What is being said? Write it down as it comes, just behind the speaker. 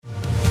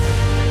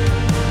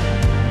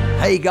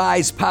Hey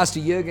guys, Pastor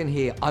Jurgen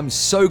here. I'm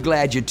so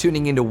glad you're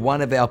tuning into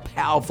one of our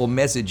powerful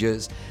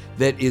messages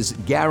that is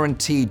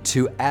guaranteed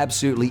to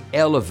absolutely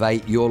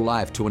elevate your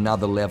life to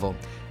another level.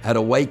 At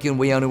Awaken,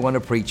 we only want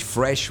to preach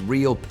fresh,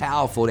 real,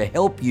 powerful to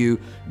help you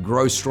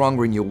grow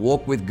stronger in your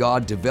walk with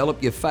God,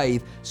 develop your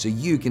faith so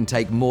you can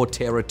take more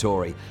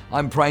territory.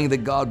 I'm praying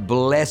that God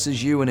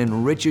blesses you and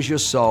enriches your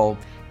soul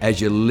as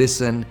you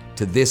listen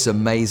to this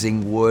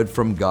amazing word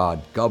from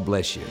God. God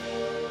bless you.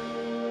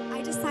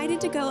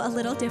 To go a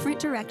little different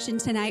direction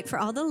tonight for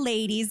all the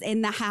ladies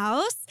in the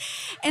house.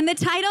 And the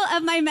title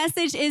of my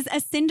message is A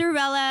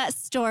Cinderella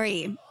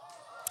Story.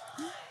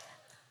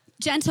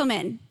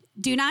 Gentlemen,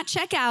 do not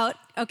check out,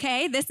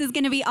 okay? This is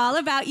going to be all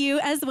about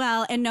you as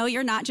well. And no,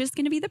 you're not just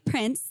going to be the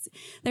prince.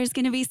 There's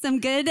going to be some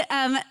good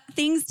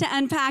things to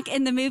unpack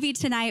in the movie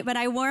tonight. But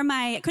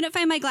couldn't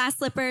find my glass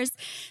slippers,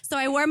 so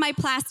I wore my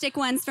plastic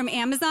ones from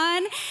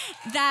Amazon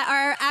that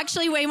are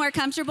actually way more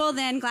comfortable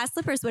than glass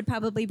slippers would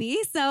probably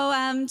be.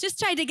 So just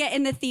tried to get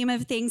in the theme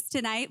of things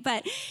tonight.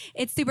 But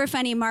it's super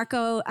funny.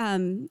 Marco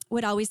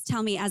would always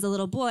tell me as a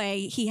little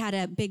boy, he had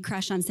a big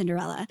crush on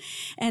Cinderella.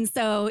 And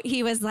so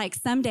he was like,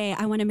 someday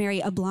I want to marry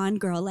a blonde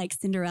girl like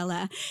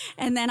Cinderella.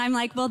 And then I'm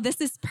like, well,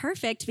 this is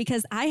perfect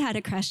because I had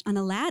a crush on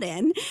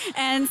Aladdin.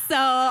 And so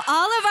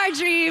all of our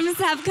dreams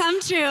have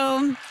come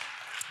true.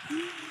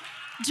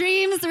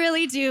 Dreams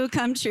really do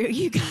come true,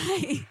 you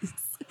guys.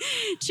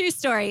 True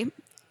story.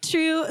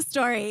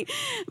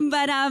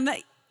 But,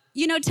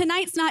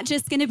 tonight's not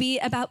just going to be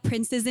about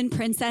princes and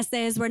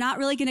princesses. We're not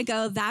really going to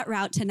go that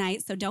route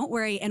tonight, so don't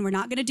worry. And we're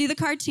not going to do the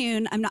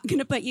cartoon. I'm not going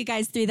to put you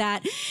guys through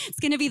that. It's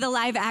going to be the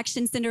live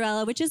action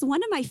Cinderella, which is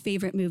one of my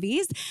favorite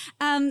movies.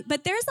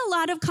 But there's a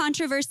lot of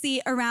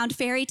controversy around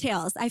fairy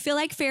tales. I feel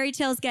like fairy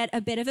tales get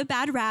a bit of a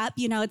bad rap.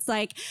 It's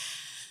like,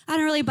 I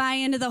don't really buy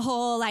into the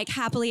whole like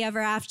happily ever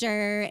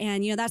after.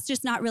 And, that's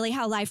just not really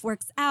how life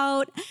works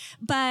out.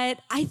 But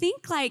I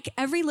think like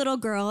every little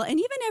girl and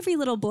even every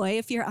little boy,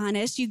 if you're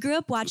honest, you grew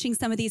up watching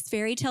some of these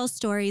fairy tale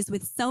stories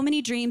with so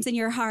many dreams in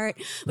your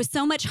heart, with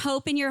so much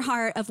hope in your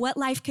heart of what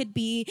life could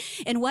be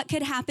and what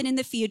could happen in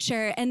the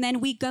future. And then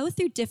we go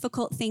through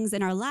difficult things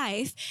in our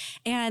life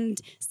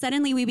and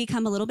suddenly we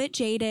become a little bit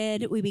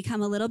jaded. We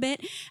become a little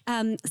bit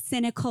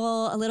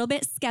cynical, a little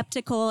bit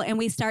skeptical. And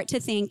we start to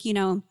think,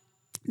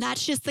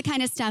 that's just the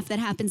kind of stuff that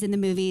happens in the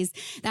movies.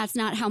 That's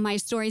not how my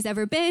story's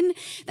ever been.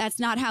 That's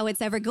not how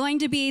it's ever going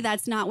to be.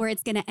 That's not where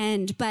it's going to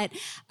end. But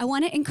I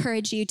want to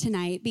encourage you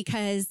tonight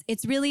because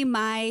it's really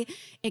my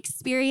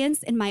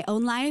experience in my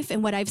own life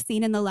and what I've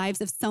seen in the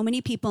lives of so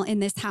many people in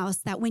this house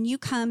that when you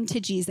come to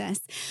Jesus,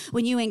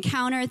 when you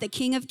encounter the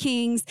King of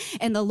Kings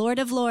and the Lord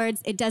of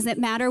Lords, it doesn't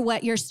matter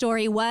what your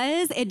story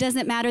was. It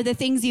doesn't matter the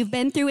things you've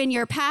been through in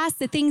your past,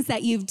 the things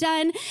that you've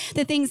done,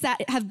 the things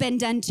that have been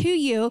done to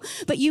you,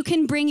 but you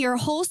can bring your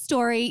whole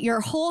story, your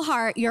whole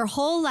heart, your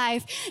whole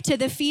life to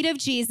the feet of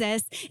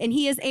Jesus, and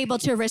he is able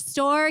to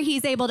restore,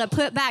 he's able to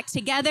put back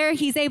together,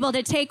 he's able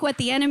to take what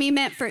the enemy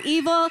meant for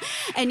evil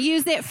and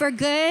use it for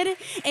good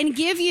and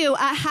give you a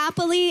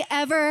happily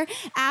ever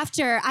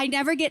after. I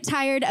never get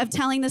tired of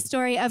telling the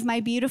story of my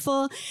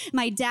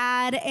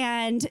dad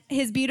and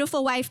his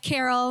beautiful wife,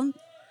 Carol,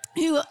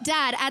 who,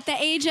 Dad, at the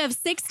age of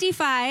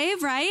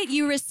 65, right?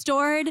 You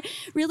restored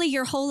really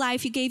your whole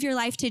life. You gave your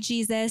life to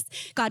Jesus.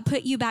 God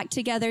put you back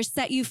together,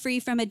 set you free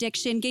from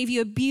addiction, gave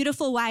you a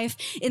beautiful wife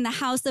in the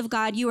house of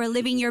God. You are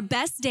living your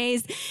best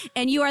days,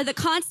 and you are the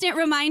constant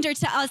reminder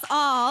to us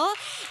all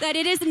that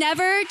it is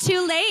never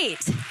too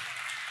late.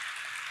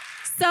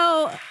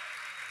 So,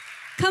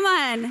 come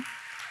on.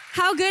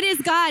 How good is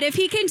God? If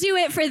he can do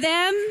it for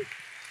them,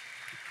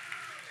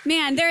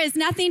 man, there is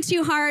nothing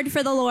too hard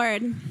for the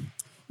Lord.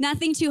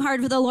 Nothing too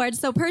hard for the Lord.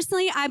 So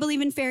personally, I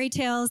believe in fairy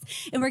tales,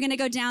 and we're going to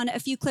go down a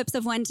few clips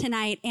of one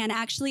tonight. And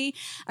actually,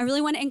 I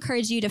really want to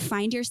encourage you to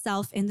find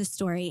yourself in the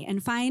story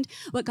and find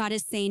what God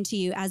is saying to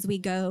you as we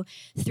go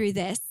through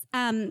this.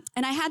 And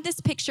I had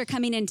this picture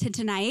coming into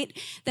tonight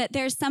that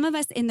there's some of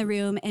us in the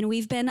room and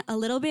we've been a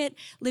little bit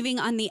living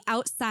on the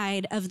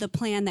outside of the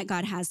plan that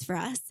God has for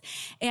us.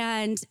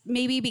 And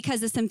maybe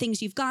because of some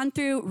things you've gone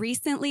through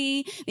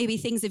recently, maybe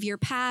things of your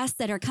past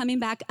that are coming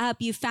back up,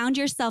 you found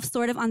yourself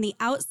sort of on the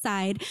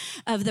outside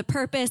of the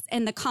purpose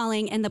and the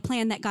calling and the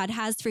plan that God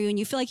has for you. And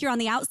you feel like you're on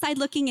the outside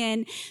looking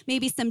in,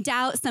 maybe some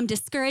doubt, some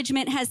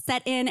discouragement has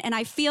set in. And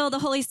I feel the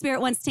Holy Spirit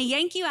wants to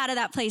yank you out of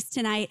that place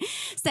tonight,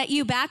 set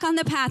you back on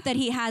the path that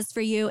he has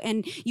for you,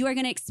 and you are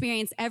going to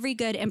experience every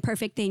good and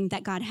perfect thing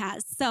that God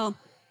has. So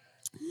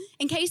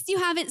in case you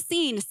haven't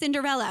seen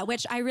Cinderella,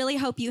 which I really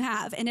hope you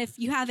have, and if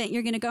you haven't,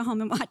 you're going to go home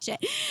and watch it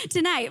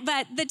tonight.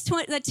 But the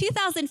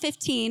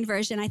 2015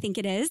 version, I think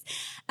it is,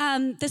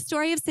 the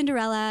story of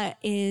Cinderella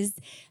is,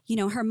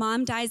 her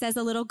mom dies as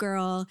a little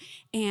girl,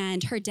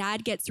 and her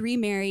dad gets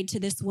remarried to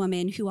this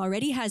woman who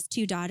already has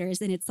 2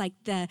 daughters. And it's like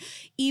the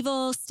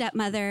evil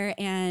stepmother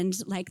and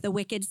like the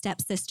wicked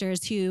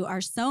stepsisters who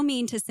are so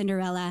mean to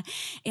Cinderella.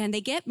 And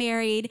they get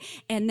married.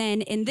 And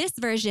then in this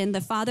version,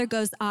 the father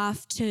goes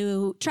off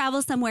to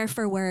travel somewhere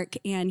for work,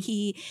 and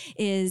he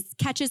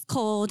catches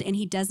cold and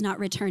he does not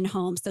return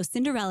home. So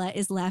Cinderella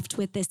is left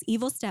with this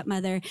evil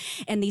stepmother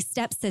and these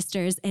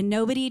stepsisters, and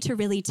nobody to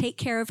really take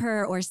care of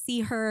her or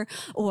see her,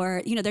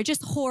 or, they're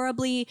just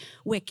horribly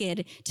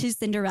wicked to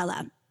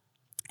Cinderella.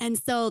 And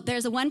so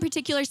there's one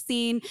particular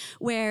scene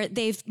where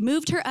they've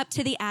moved her up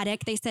to the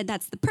attic. They said,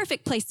 that's the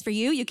perfect place for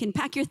you. You can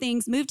pack your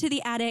things, move to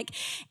the attic.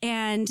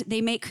 And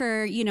they make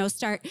her,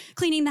 start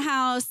cleaning the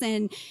house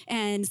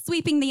and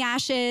sweeping the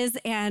ashes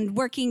and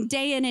working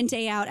day in and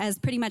day out as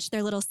pretty much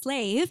their little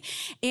slave.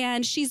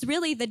 And she's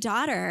really the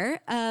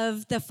daughter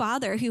of the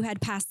father who had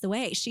passed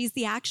away. She's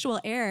the actual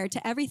heir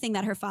to everything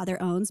that her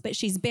father owns, but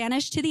she's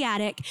banished to the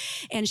attic,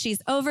 and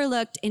she's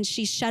overlooked, and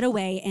she's shut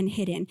away and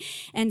hidden.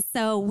 And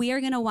so we are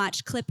going to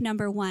watch clip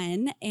number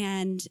 1,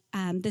 and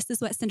this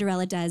is what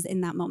Cinderella does in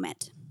that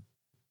moment.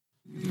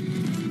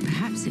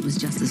 Perhaps it was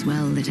just as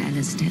well that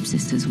Ella's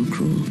stepsisters were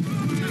cruel,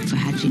 for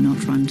had she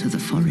not run to the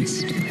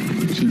forest,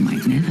 she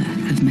might never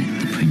have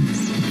met the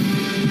prince.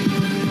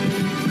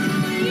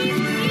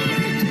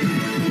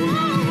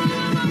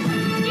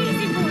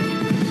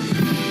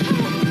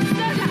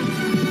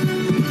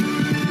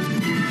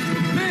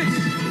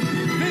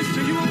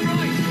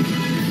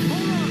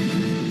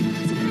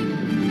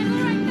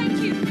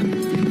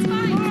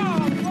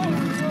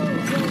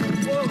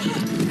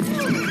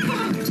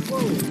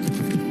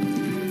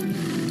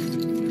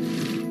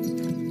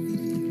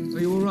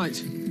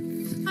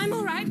 I'm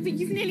all right, but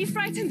you've nearly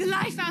frightened the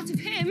life out of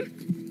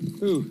him.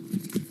 Who?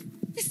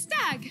 The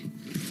stag.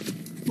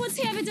 What's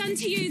he ever done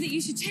to you that you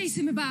should chase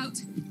him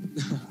about?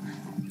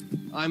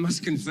 I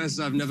must confess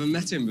I've never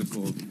met him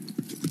before.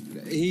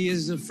 He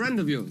is a friend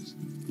of yours.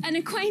 An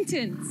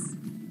acquaintance.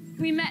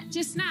 We met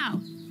just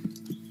now.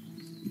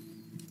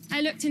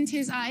 I looked into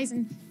his eyes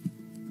and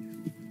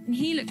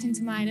he looked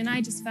into mine, and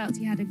I just felt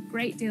he had a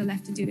great deal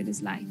left to do with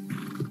his life.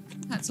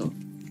 That's all.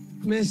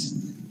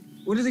 Miss,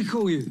 what did he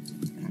call you?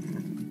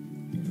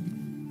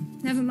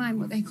 Never mind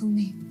what they call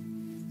me.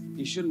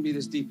 You shouldn't be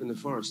this deep in the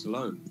forest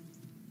alone.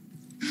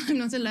 I'm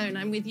not alone,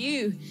 I'm with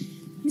you.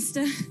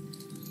 Mr.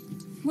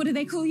 What do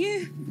they call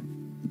you?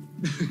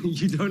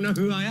 You don't know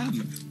who I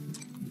am?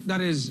 That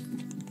is,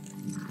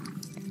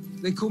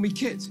 they call me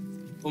Kit,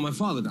 or my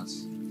father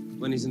does,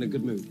 when he's in a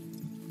good mood.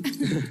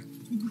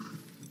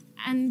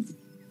 And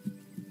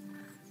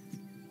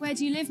where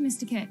do you live,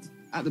 Mr. Kit?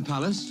 At the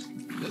palace.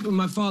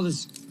 My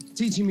father's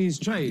teaching me his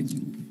trade.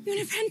 You're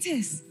an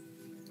apprentice?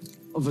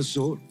 Of a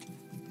sort.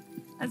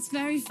 That's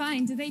very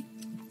fine. Do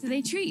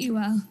they treat you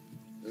well?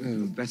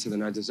 Better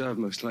than I deserve,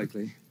 most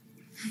likely.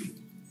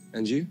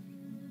 And you?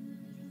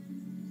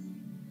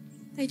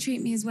 They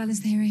treat me as well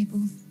as they are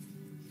able.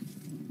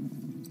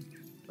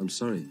 I'm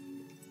sorry.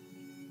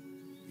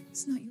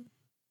 It's not your...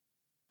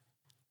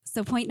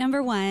 So point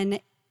number 1,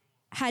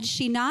 had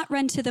she not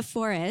run to the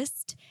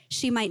forest,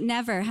 she might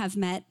never have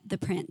met the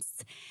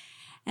prince.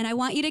 And I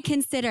want you to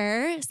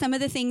consider some of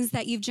the things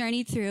that you've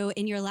journeyed through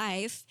in your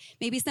life,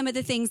 maybe some of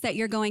the things that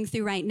you're going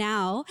through right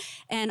now.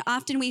 And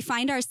often we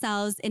find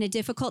ourselves in a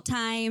difficult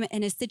time,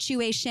 in a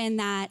situation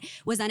that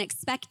was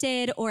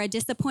unexpected, or a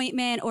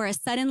disappointment, or a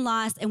sudden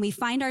loss, and we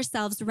find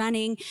ourselves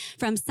running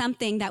from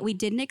something that we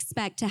didn't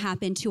expect to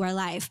happen to our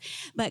life.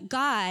 But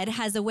God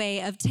has a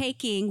way of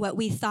taking what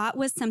we thought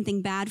was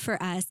something bad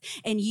for us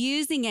and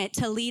using it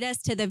to lead us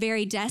to the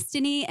very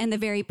destiny and the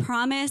very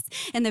promise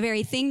and the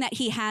very thing that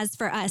He has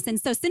for us. And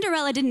so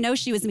Cinderella didn't know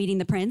she was meeting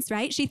the prince,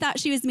 right? She thought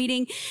she was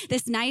meeting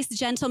this nice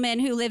gentleman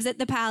who lives at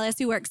the palace,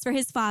 who works for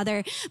his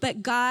father,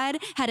 but God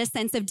had a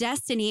sense of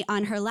destiny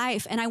on her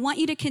life. And I want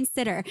you to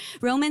consider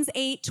Romans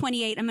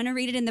 8:28. I'm going to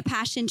read it in the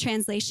Passion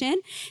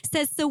Translation. It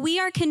says, "So we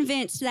are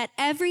convinced that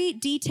every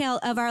detail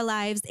of our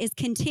lives is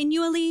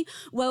continually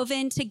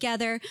woven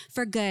together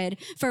for good,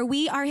 for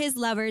we are His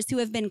lovers who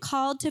have been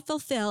called to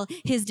fulfill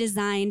His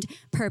designed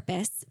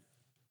purpose."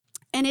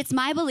 And it's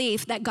my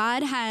belief that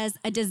God has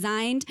a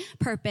designed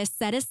purpose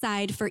set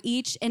aside for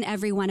each and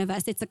every one of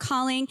us. It's a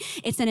calling.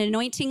 It's an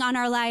anointing on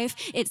our life.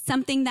 It's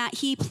something that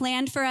He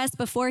planned for us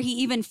before He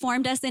even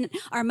formed us in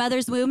our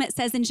mother's womb. It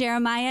says in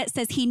Jeremiah, it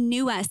says He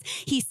knew us.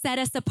 He set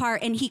us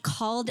apart and He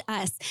called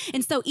us.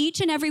 And so each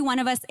and every one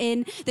of us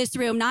in this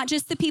room, not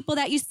just the people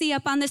that you see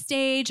up on the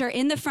stage or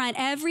in the front,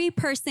 every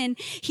person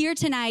here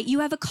tonight,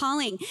 you have a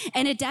calling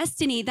and a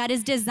destiny that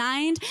is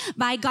designed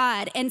by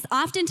God. And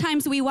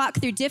oftentimes we walk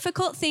through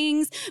difficult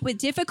things with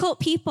difficult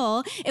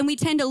people, and we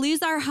tend to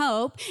lose our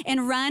hope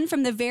and run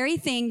from the very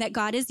thing that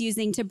God is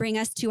using to bring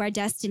us to our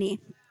destiny.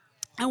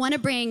 I want to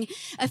bring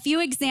a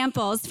few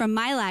examples from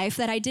my life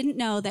that I didn't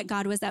know that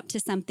God was up to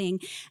something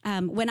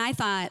when I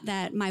thought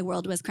that my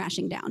world was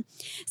crashing down.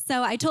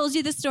 So I told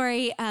you the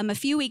story a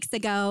few weeks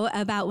ago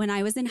about when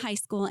I was in high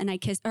school and I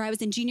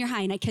was in junior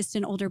high and I kissed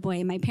an older boy,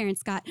 and my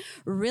parents got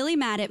really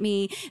mad at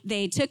me.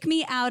 They took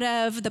me out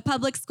of the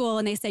public school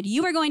and they said,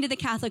 "You are going to the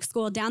Catholic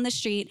school down the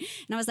street."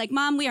 And I was like,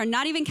 "Mom, we are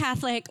not even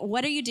Catholic.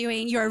 What are you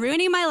doing? You are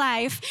ruining my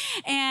life."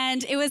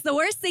 And it was the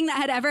worst thing that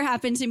had ever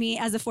happened to me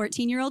as a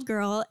 14-year-old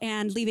girl,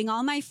 and leaving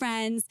all my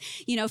friends,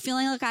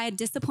 feeling like I had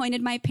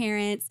disappointed my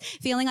parents,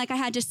 feeling like I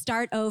had to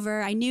start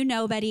over. I knew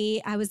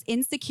nobody. I was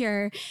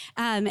insecure.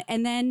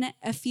 And then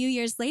a few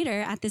years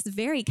later at this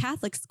very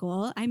Catholic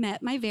school, I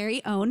met my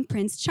very own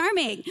Prince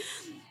Charming.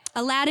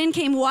 Aladdin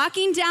came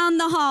walking down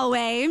the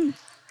hallway,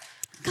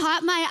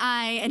 caught my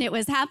eye, and it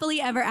was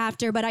happily ever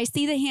after. But I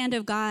see the hand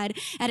of God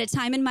at a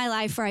time in my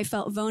life where I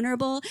felt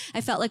vulnerable.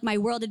 I felt like my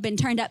world had been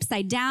turned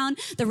upside down.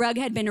 The rug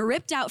had been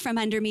ripped out from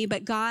under me,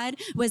 but God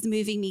was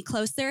moving me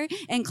closer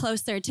and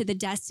closer to the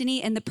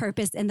destiny and the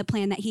purpose and the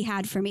plan that he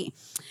had for me.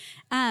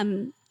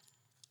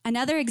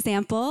 Another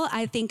example,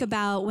 I think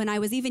about when I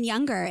was even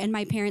younger and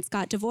my parents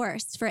got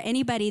divorced. For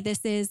anybody, this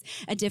is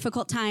a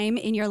difficult time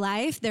in your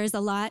life. There's a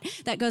lot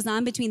that goes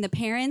on between the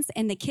parents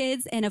and the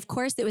kids. And of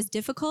course, it was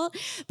difficult,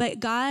 but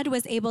God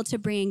was able to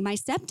bring my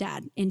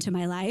stepdad into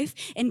my life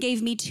and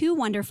gave me two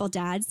wonderful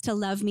dads to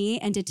love me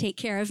and to take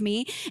care of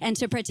me and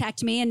to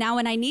protect me. And now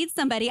when I need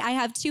somebody, I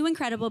have two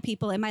incredible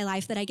people in my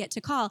life that I get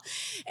to call.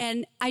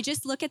 And I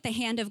just look at the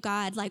hand of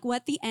God, like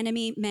what the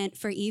enemy meant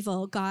for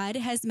evil, God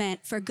has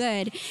meant for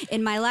good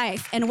in my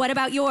life. And what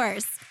about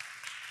yours?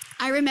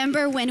 I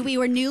remember when we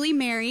were newly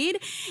married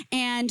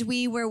and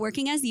we were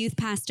working as youth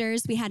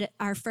pastors. We had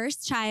our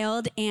first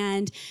child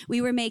and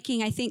we were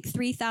making, I think,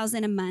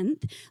 $3,000 a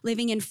month,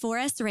 living in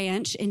Forest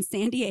Ranch in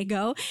San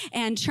Diego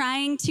and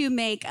trying to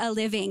make a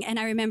living. And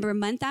I remember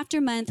month after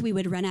month, we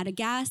would run out of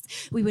gas.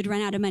 We would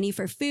run out of money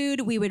for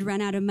food. We would run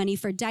out of money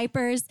for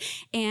diapers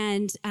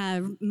and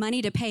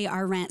money to pay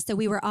our rent. So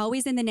we were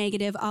always in the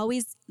negative,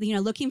 always,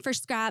 looking for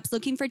scraps,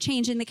 looking for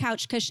change in the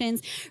couch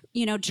cushions,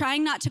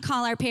 trying not to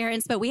call our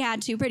parents, but we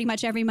had to pretty much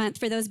every month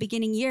for those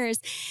beginning years.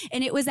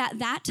 And it was at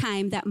that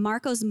time that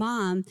Marco's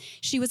mom,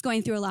 she was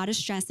going through a lot of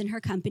stress in her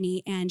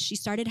company and she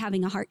started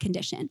having a heart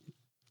condition.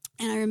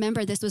 And I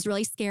remember this was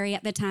really scary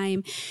at the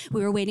time.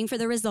 We were waiting for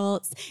the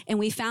results, and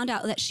we found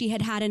out that she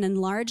had had an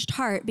enlarged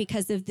heart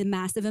because of the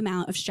massive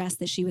amount of stress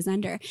that she was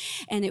under.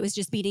 And it was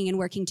just beating and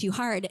working too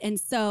hard. And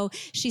so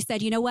she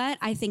said, "You know what?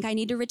 I think I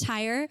need to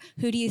retire.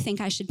 Who do you think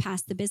I should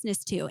pass the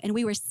business to?" And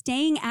we were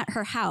staying at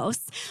her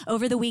house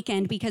over the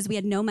weekend because we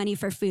had no money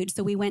for food.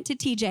 So we went to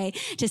TJ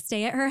to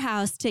stay at her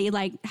house to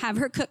have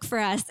her cook for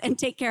us and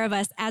take care of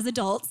us as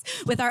adults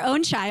with our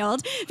own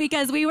child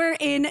because we were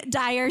in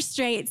dire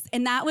straits.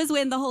 And that was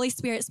when the Holy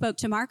Spirit spoke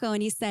to Marco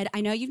and he said,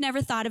 "I know you've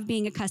never thought of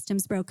being a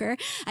customs broker.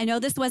 I know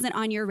this wasn't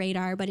on your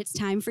radar, but it's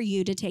time for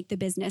you to take the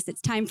business.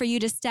 It's time for you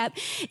to step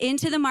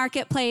into the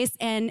marketplace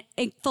and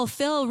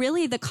fulfill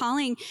really the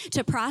calling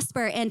to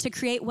prosper and to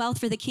create wealth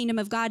for the kingdom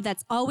of God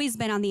that's always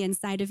been on the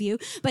inside of you."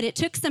 But it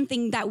took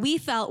something that we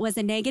felt was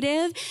a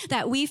negative,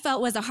 that we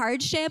felt was a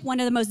hardship, one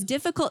of the most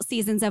difficult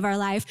seasons of our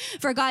life,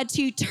 for God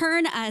to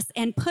turn us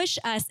and push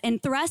us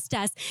and thrust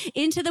us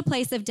into the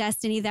place of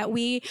destiny that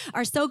we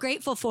are so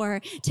grateful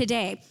for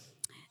today.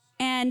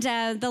 And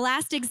the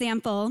last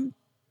example,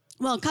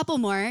 well, a couple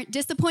more.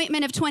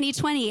 Disappointment of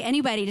 2020.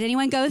 Anybody? Did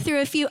anyone go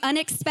through a few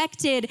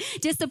unexpected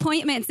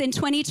disappointments in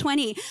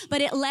 2020?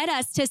 But it led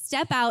us to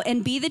step out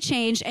and be the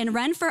change and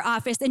run for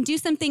office and do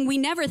something we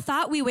never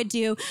thought we would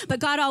do, but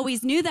God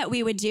always knew that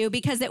we would do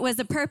because it was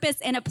a purpose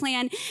and a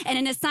plan and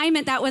an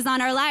assignment that was on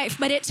our life.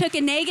 But it took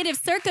a negative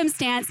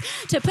circumstance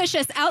to push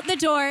us out the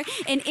door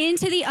and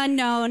into the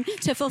unknown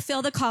to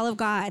fulfill the call of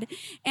God.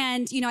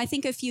 And, I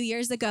think a few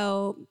years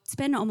ago, it's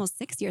been almost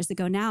 6 years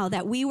ago now,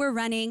 that we were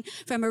running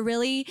from a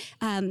really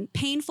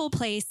painful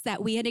place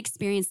that we had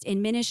experienced in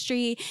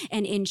ministry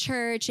and in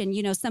church.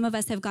 And, some of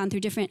us have gone through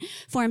different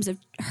forms of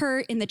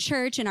hurt in the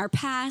church in our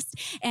past.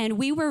 And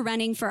we were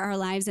running for our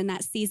lives in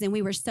that season.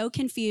 We were so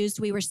confused.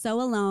 We were so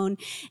alone.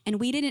 And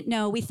we didn't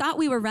know. We thought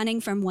we were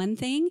running from one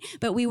thing,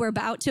 but we were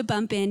about to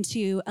bump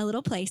into a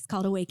little place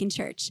called Awaken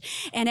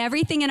Church. And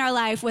everything in our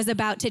life was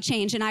about to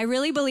change. And I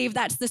really believe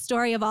that's the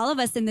story of all of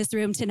us in this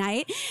room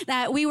tonight,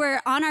 that we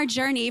were on our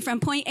journey from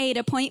point A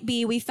to point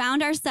B. We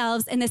found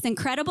ourselves in this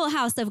incredible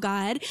house of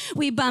God.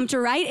 We bumped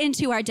right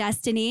into our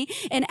destiny.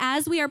 And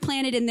as we are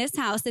planted in this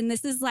house, and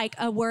this is like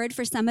a word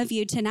for some of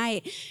you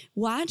tonight,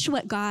 watch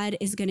what God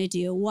is going to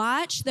do.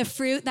 Watch the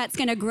fruit that's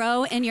going to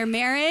grow in your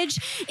marriage,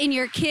 in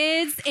your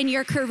kids, in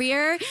your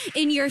career,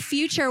 in your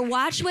future.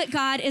 Watch what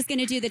God is going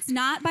to do. That's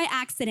not by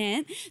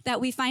accident that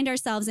we find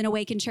ourselves in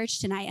Awaken Church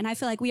tonight. And I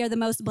feel like we are the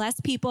most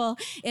blessed people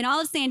in all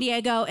of San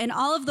Diego and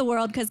all of the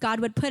world because God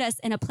would put us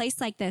in a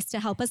place like this to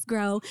help us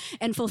grow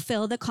and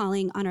fulfill the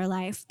calling on our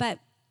life. But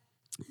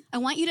I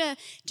want you to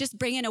just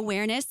bring an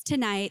awareness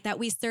tonight that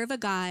we serve a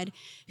God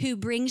who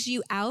brings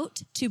you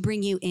out to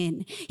bring you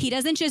in. He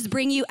doesn't just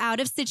bring you out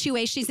of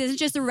situations. He doesn't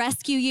just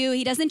rescue you.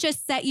 He doesn't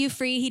just set you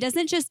free. He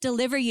doesn't just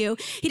deliver you.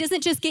 He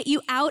doesn't just get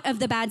you out of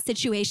the bad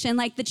situation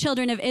like the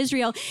children of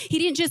Israel. He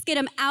didn't just get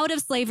them out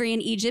of slavery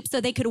in Egypt so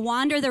they could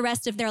wander the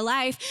rest of their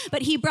life,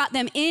 but he brought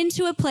them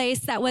into a place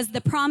that was the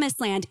promised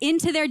land,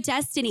 into their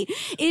destiny,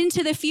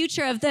 into the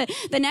future of the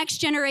next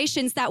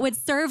generations that would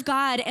serve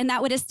God and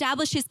that would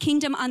establish his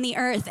kingdom on the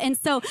earth. And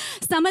so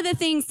some of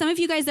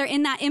you guys are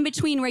in that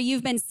in-between where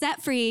you've been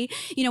set free.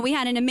 You know, we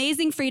had an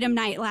amazing freedom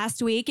night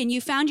last week and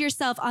you found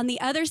yourself on the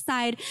other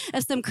side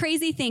of some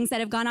crazy things that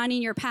have gone on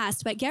in your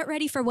past, but get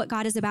ready for what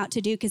God is about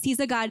to do because he's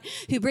a God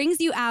who brings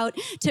you out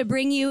to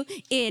bring you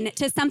in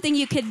to something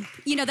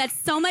that's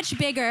so much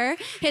bigger.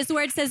 His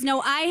word says,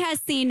 no eye has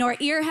seen, nor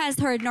ear has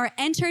heard, nor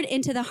entered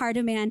into the heart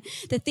of man,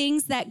 the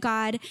things that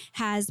God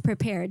has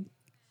prepared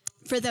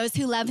for those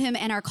who love him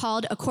and are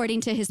called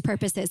according to his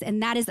purposes.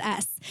 And that is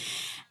us.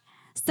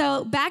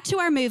 So back to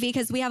our movie,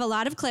 because we have a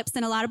lot of clips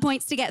and a lot of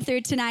points to get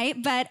through tonight.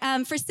 But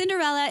for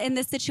Cinderella in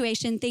this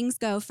situation, things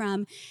go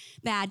from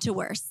bad to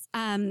worse,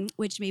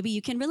 which maybe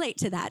you can relate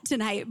to that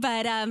tonight.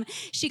 But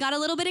she got a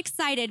little bit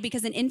excited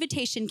because an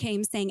invitation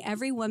came saying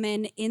every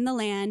woman in the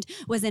land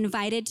was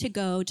invited to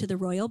go to the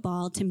royal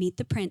ball to meet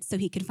the prince so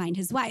he could find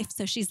his wife.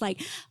 So she's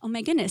like, oh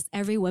my goodness,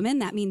 every woman,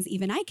 that means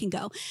even I can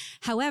go.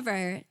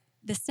 However,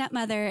 the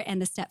stepmother and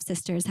the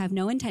stepsisters have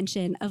no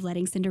intention of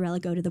letting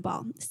Cinderella go to the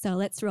ball. So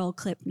let's roll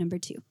clip number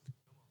 2.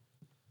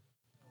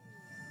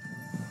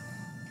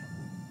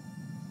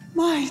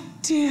 My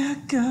dear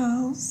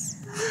girls,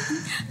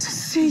 to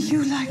see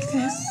you like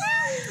this,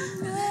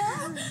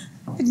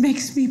 it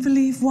makes me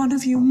believe one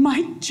of you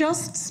might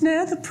just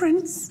snare the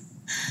prince.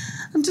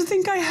 And to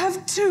think I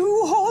have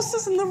 2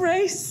 horses in the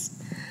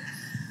race.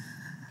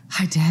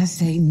 I dare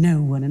say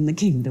no one in the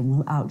kingdom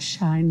will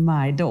outshine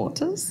my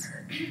daughters.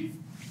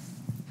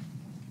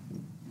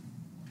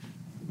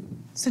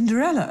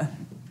 Cinderella?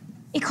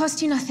 It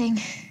cost you nothing.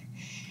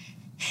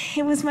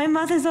 It was my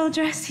mother's old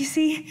dress, you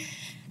see,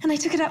 and I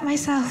took it up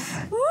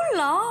myself. Ooh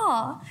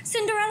la!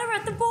 Cinderella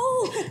at the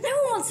ball. No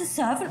one wants a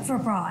servant for a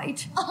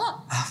bride.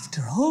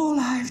 After all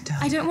I've done.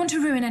 I don't want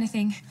to ruin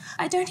anything.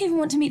 I don't even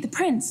want to meet the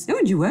prince. No,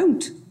 and you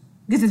won't.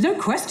 Because there's no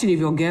question if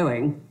you're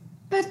going.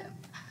 But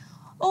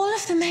all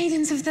of the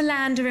maidens of the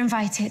land are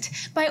invited,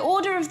 by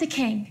order of the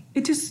king.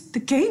 It is the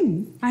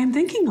king I am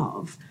thinking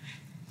of.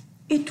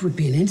 It would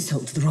be an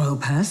insult to the royal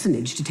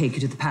personage to take you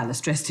to the palace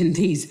dressed in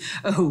these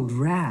old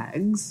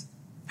rags.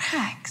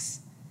 Rags?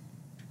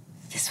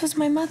 This was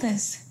my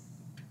mother's.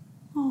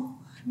 Oh,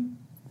 I'm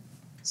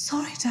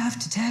sorry to have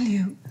to tell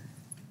you,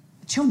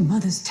 but your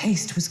mother's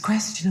taste was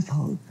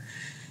questionable.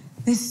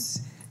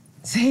 This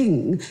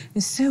thing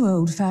is so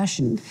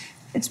old-fashioned,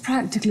 it's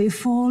practically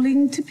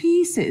falling to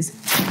pieces.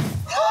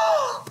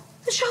 Oh,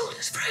 the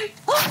shoulder's frayed.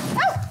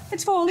 Oh,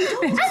 it's falling to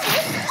bits.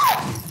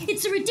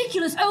 It's a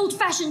ridiculous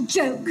old-fashioned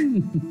joke.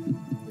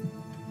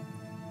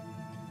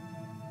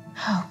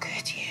 How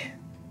could you?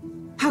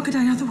 How could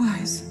I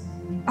otherwise?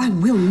 I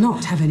will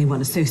not have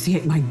anyone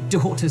associate my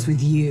daughters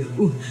with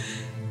you.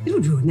 It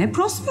would ruin their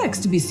prospects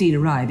to be seen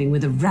arriving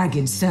with a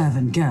ragged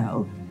servant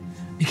girl.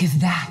 Because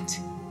that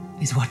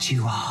is what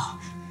you are.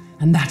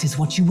 And that is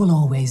what you will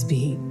always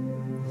be.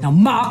 Now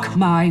mark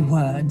my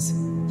words.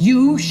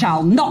 You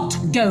shall not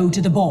go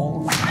to the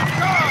ball.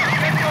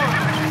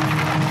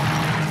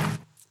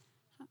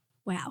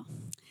 Wow.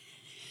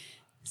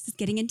 This is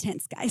getting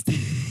intense, guys.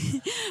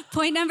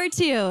 Point number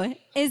 2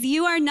 is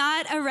you are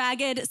not a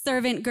ragged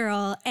servant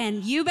girl,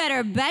 and you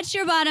better bet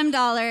your bottom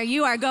dollar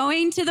you are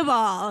going to the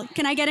ball.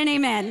 Can I get an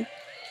amen?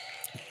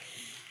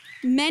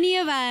 Many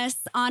of us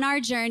on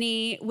our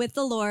journey with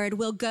the Lord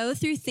will go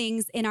through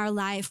things in our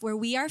life where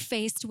we are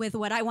faced with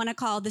what I want to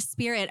call the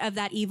spirit of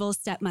that evil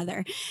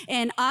stepmother.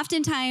 And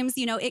oftentimes,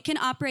 it can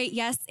operate,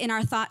 yes, in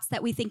our thoughts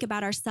that we think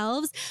about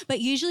ourselves,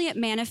 but usually it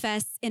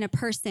manifests in a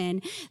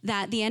person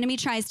that the enemy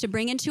tries to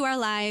bring into our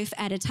life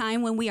at a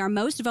time when we are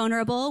most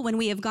vulnerable, when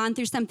we have gone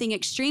through something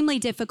extremely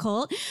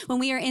difficult, when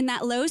we are in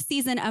that low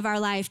season of our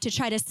life, to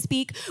try to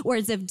speak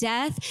words of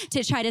death,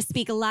 to try to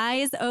speak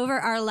lies over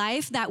our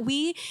life, that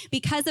we,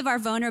 because of our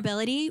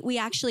vulnerability, we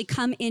actually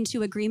come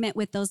into agreement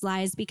with those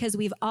lies because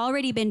we've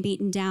already been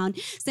beaten down.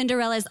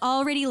 Cinderella's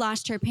already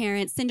lost her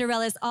parents.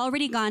 Cinderella's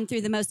already gone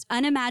through the most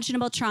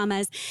unimaginable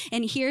traumas.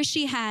 And here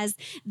she has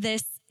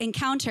this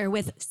encounter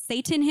with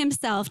Satan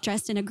himself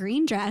dressed in a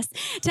green dress,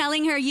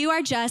 telling her, you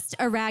are just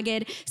a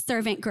ragged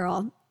servant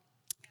girl.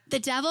 The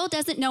devil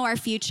doesn't know our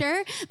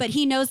future, but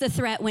he knows the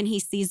threat when he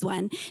sees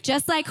one.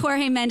 Just like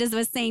Jorge Mendez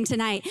was saying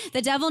tonight,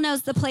 the devil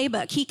knows the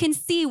playbook. He can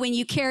see when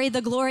you carry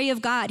the glory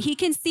of God. He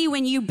can see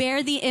when you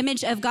bear the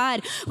image of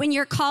God, when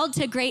you're called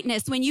to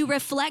greatness, when you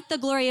reflect the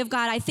glory of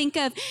God. I think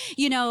of,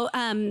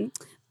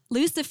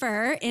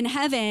 Lucifer in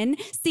heaven,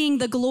 seeing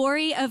the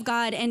glory of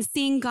God and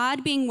seeing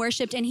God being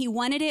worshiped, and he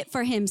wanted it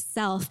for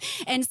himself.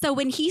 And so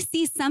when he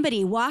sees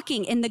somebody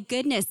walking in the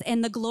goodness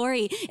and the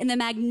glory and the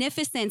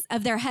magnificence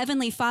of their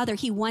heavenly Father,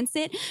 he wants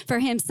it for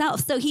himself.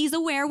 So he's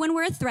aware when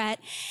we're a threat,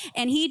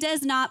 and he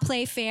does not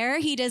play fair.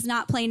 He does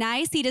not play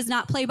nice. He does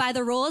not play by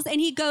the rules, and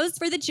he goes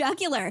for the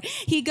jugular.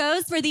 He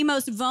goes for the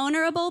most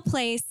vulnerable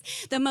place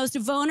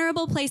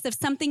of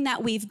something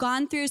that we've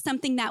gone through,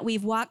 something that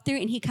we've walked through,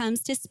 and he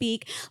comes to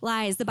speak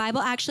lies. The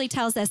Bible actually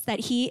tells us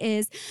that he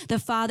is the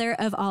father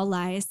of all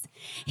lies.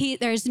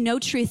 There's no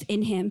truth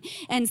in him.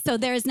 And so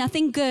there is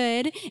nothing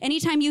good.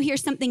 Anytime you hear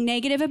something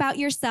negative about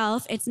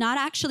yourself, it's not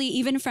actually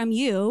even from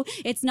you.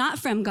 It's not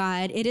from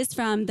God. It is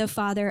from the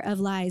father of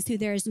lies, who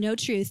there is no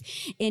truth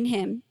in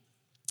him.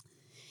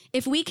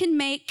 If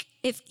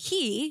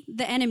he,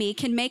 the enemy,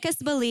 can make us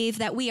believe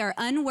that we are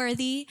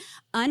unworthy,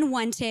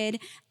 unwanted,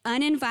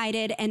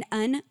 uninvited, and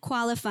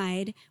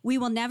unqualified, we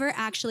will never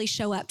actually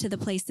show up to the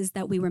places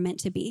that we were meant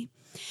to be.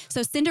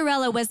 So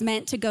Cinderella was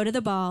meant to go to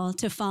the ball,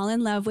 to fall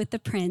in love with the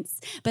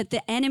prince, but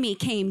the enemy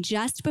came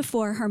just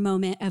before her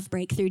moment of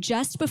breakthrough,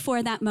 just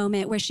before that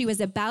moment where she was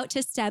about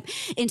to step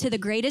into the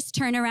greatest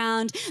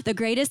turnaround, the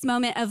greatest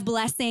moment of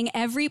blessing.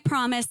 Every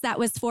promise that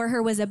was for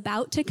her was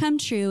about to come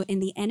true,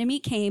 and the enemy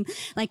came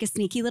like a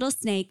sneaky little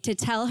snake to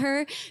tell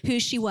her who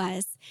she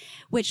was,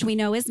 which we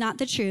know is not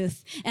the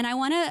truth. And I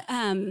want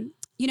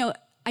to,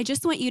 I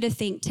just want you to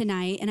think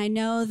tonight, and I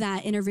know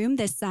that in a room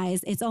this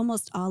size, it's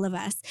almost all of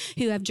us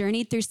who have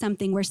journeyed through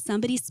something where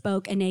somebody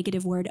spoke a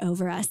negative word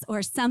over us,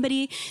 or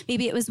somebody,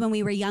 maybe it was when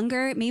we were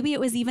younger, maybe it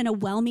was even a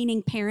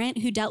well-meaning parent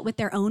who dealt with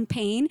their own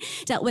pain,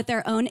 dealt with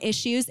their own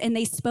issues, and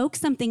they spoke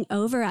something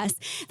over us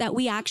that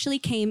we actually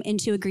came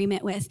into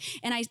agreement with.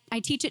 And I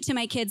teach it to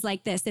my kids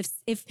like this.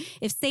 If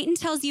Satan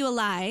tells you a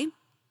lie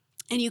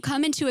and you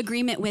come into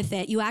agreement with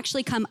it, you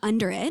actually come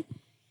under it.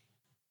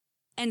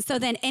 And so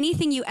then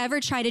anything you ever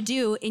try to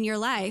do in your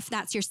life,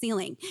 that's your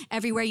ceiling.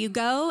 Everywhere you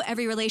go,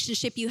 every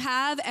relationship you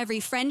have,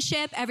 every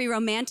friendship, every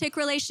romantic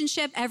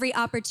relationship, every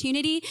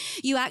opportunity,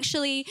 you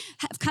actually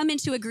have come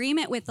into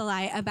agreement with the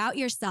lie about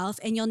yourself,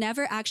 and you'll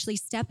never actually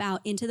step out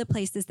into the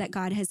places that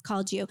God has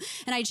called you.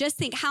 And I just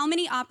think, how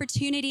many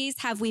opportunities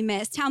have we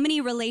missed? How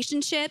many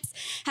relationships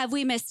have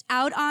we missed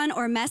out on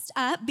or messed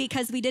up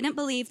because we didn't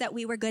believe that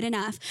we were good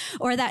enough,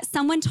 or that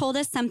someone told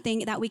us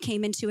something that we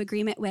came into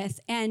agreement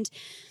with? And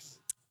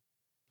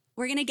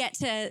we're going to get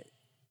to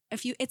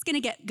it's going to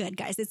get good,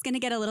 guys. It's going to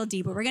get a little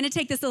deeper. We're going to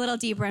take this a little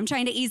deeper. I'm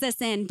trying to ease us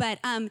in, but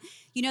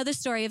you know the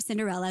story of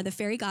Cinderella. The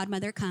fairy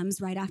godmother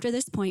comes right after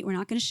this point. We're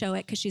not going to show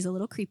it because she's a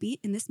little creepy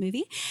in this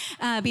movie.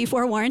 Be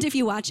forewarned if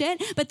you watch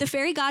it. But the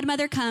fairy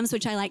godmother comes,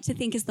 which I like to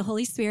think is the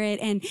Holy Spirit,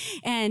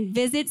 and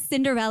visits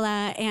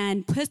Cinderella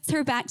and puts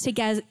her back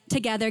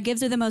together,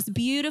 gives her the most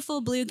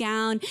beautiful blue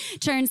gown,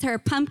 turns her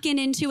pumpkin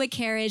into a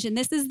carriage. And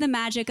this is the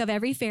magic of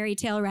every fairy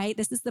tale, right?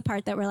 This is the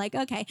part that we're like,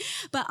 okay.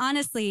 But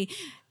honestly,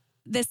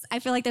 I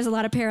feel like there's a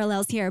lot of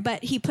parallels here,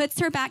 but he puts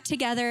her back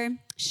together.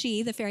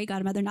 She, the fairy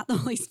godmother, not the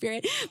Holy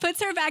Spirit,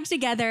 puts her back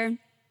together,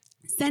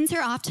 sends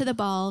her off to the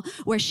ball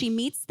where she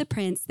meets the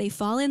prince. They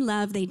fall in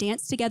love. They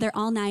dance together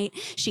all night.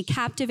 She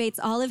captivates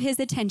all of his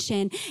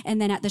attention.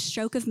 And then at the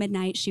stroke of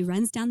midnight, she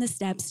runs down the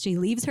steps. She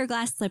leaves her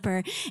glass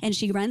slipper and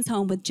she runs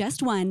home with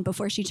just one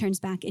before she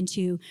turns back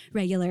into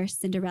regular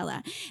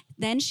Cinderella.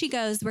 Then she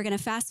goes, we're going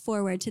to fast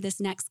forward to this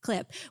next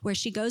clip where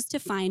she goes to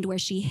find where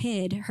she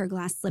hid her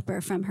glass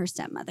slipper from her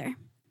stepmother.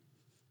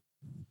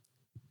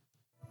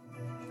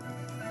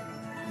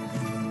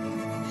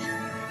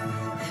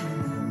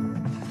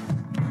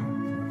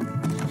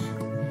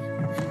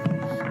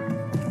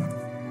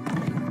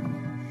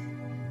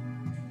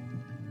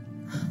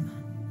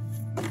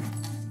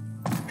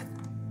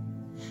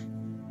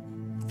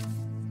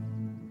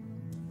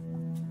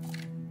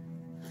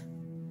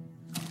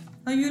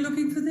 Are you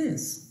looking for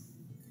this?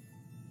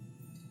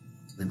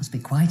 There must be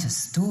quite a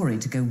story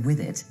to go with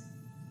it.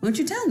 Won't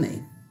you tell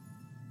me?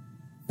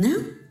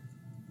 No?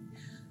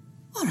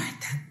 All right,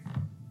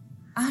 then.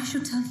 I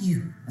shall tell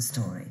you a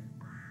story.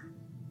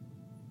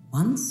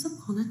 Once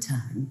upon a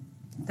time,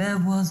 there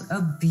was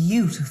a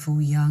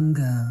beautiful young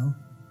girl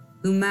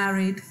who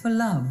married for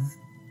love,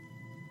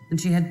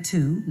 and she had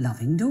 2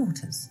 loving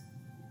daughters.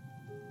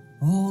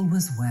 All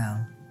was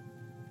well,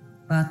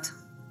 but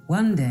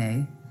one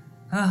day,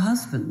 her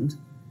husband,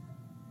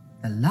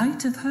 the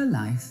light of her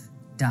life,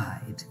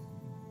 died.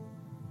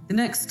 The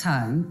next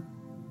time,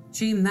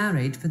 she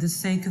married for the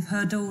sake of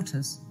her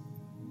daughters.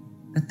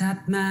 But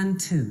that man,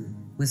 too,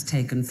 was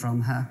taken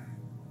from her.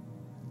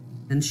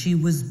 And she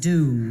was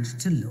doomed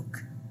to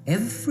look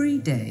every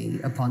day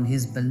upon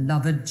his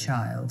beloved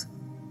child.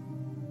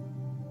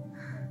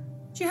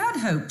 She had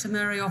hoped to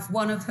marry off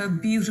one of her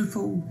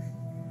beautiful,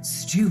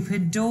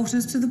 stupid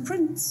daughters to the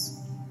prince.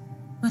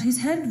 But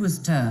his head was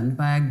turned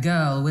by a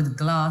girl with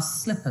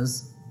glass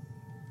slippers.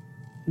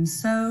 And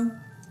so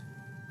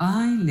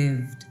I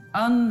lived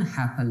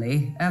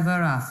unhappily ever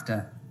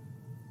after.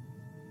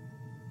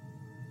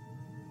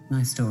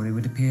 My story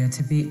would appear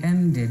to be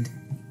ended.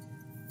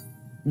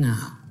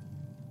 Now,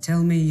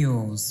 tell me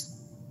yours.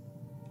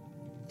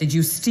 Did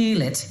you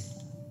steal it?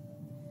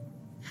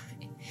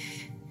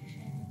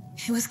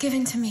 It was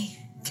given to me.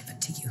 Given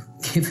to you.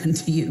 Given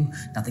to you.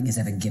 Nothing is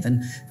ever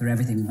given. For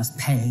everything we must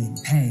pay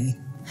and pay.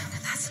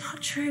 That's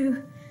not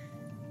true.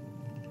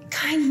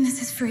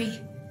 Kindness is free.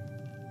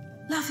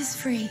 Love is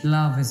free.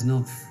 Love is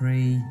not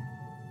free.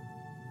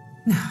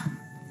 Now,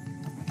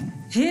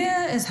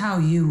 here is how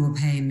you will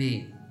pay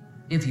me,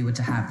 if you were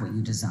to have what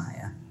you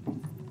desire.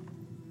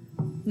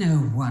 No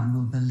one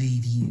will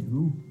believe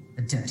you,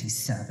 a dirty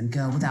servant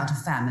girl without a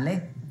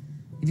family,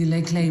 if you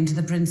lay claim to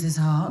the prince's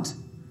heart.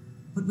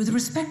 But with a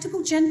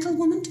respectable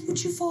gentlewoman to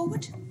put you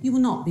forward, you will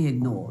not be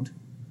ignored.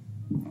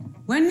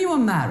 When you are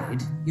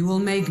married, you will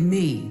make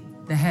me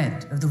the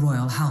head of the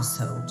royal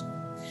household.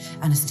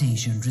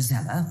 Anastasia and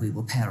Drizella we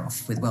will pair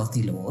off with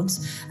wealthy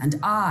lords, and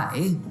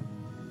I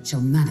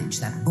shall manage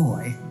that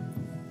boy.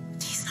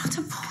 He's not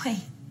a boy.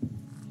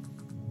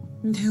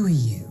 And who are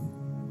you?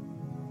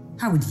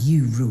 How would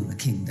you rule a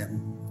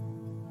kingdom?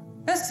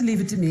 Best to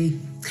leave it to me.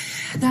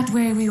 That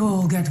way we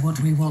all get what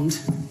we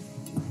want.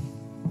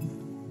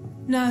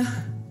 No.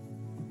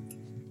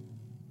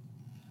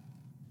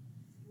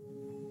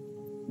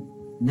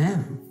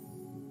 No.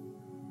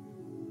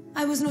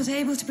 I was not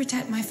able to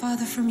protect my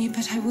father from you,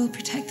 but I will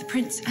protect the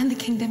prince and the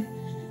kingdom,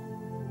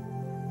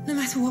 no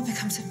matter what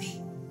becomes of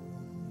me.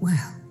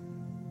 Well,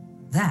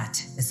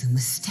 that is a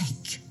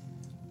mistake.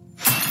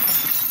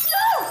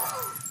 No!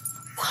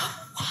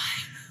 Why?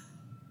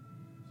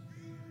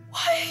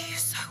 Why are you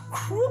so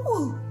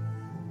cruel?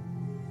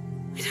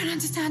 I don't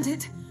understand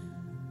it.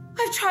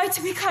 I've tried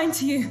to be kind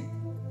to you.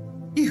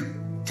 You?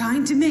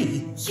 Kind to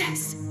me?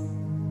 Yes.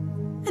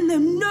 And though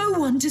no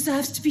one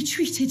deserves to be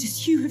treated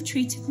as you have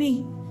treated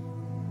me,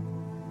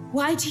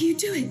 why do you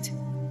do it?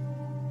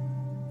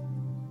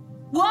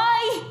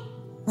 Why?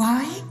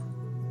 Why?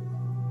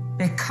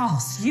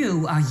 Because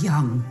you are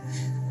young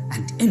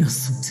and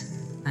innocent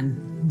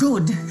and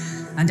good,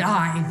 and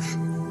I...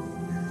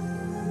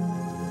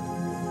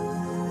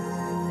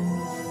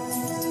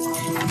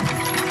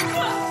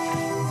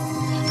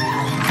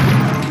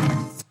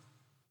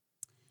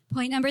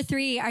 Point number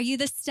 3, are you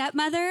the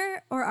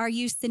stepmother or are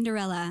you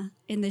Cinderella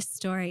in this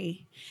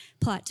story?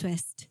 Plot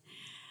twist.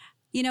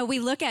 You know, we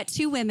look at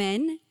 2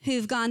 women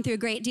who've gone through a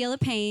great deal of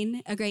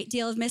pain, a great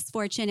deal of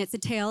misfortune. It's a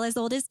tale as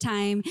old as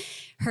time.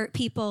 Hurt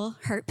people.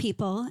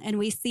 And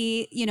we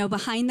see, you know,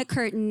 behind the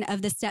curtain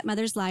of the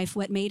stepmother's life,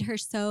 what made her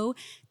so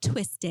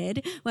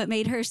twisted, what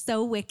made her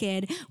so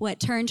wicked, what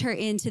turned her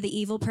into the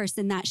evil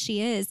person that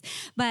she is.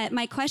 But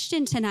my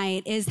question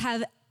tonight is,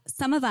 have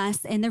some of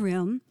us in the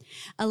room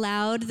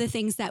allowed the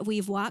things that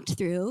we've walked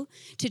through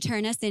to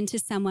turn us into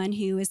someone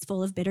who is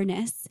full of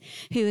bitterness,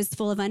 who is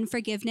full of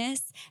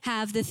unforgiveness?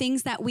 Have the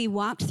things that we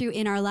walked through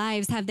in our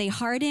lives, have they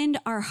hardened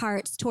our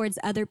hearts towards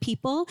other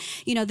people?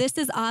 You know, this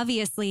is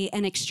obviously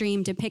an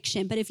extreme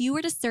depiction, but if you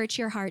were to search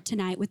your heart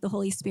tonight with the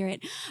Holy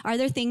Spirit, are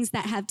there things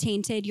that have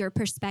tainted your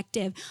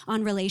perspective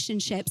on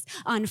relationships,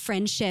 on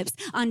friendships,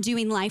 on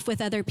doing life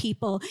with other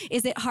people?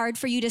 Is it hard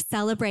for you to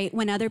celebrate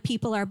when other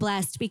people are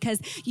blessed because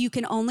you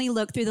can only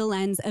look through the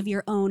lens of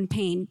your own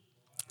pain?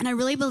 And I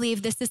really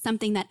believe this is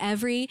something that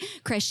every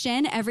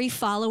Christian, every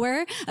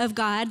follower of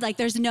God, like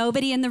there's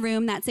nobody in the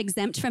room that's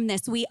exempt from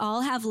this. We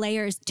all have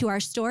layers to our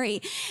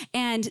story.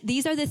 And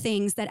these are the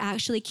things that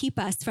actually keep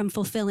us from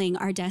fulfilling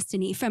our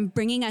destiny, from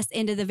bringing us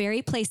into the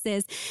very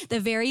places, the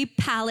very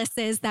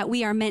palaces that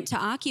we are meant to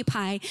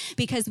occupy,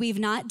 because we've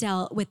not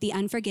dealt with the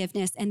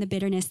unforgiveness and the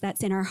bitterness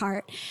that's in our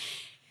heart.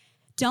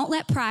 Don't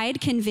let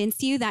pride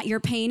convince you that your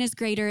pain is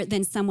greater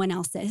than someone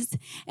else's.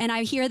 And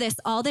I hear this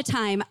all the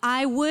time.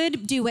 I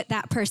would do what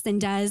that person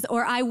does,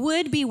 or I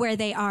would be where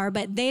they are,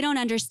 but they don't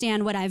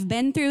understand what I've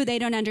been through. They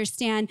don't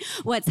understand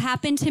what's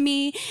happened to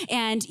me.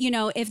 And, you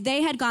know, if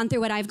they had gone through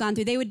what I've gone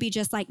through, they would be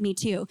just like me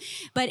too.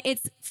 But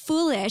it's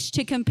foolish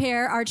to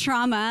compare our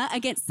trauma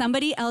against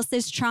somebody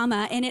else's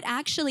trauma. And it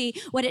actually,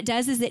 what it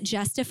does is it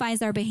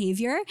justifies our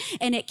behavior,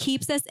 and it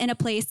keeps us in a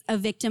place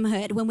of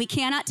victimhood when we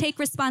cannot take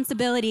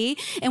responsibility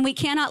and we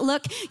cannot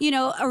look, you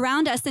know,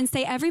 around us and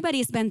say,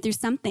 everybody's been through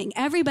something.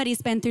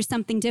 Everybody's been through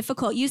something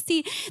difficult. You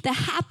see the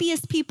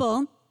happiest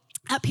people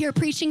up here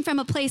preaching from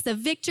a place of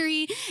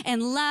victory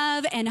and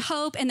love and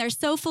hope, and they're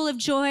so full of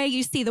joy.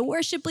 You see the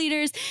worship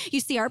leaders, you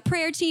see our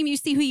prayer team, you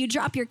see who you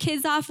drop your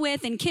kids off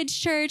with in kids'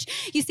 church,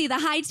 you see the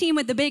high team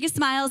with the biggest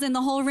smiles in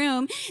the whole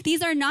room.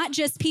 These are not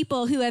just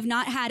people who have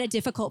not had a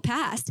difficult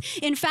past.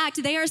 In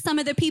fact, they are some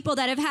of the people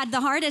that have had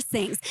the hardest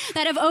things,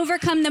 that have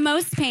overcome the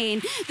most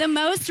pain, the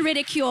most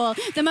ridicule,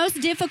 the most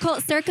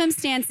difficult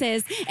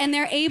circumstances, and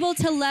they're able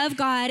to love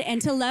God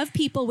and to love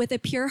people with a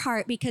pure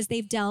heart because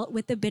they've dealt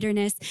with the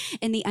bitterness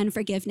and the unforgiveness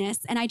forgiveness.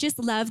 And I just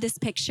love this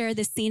picture,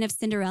 this scene of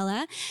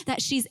Cinderella,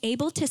 that she's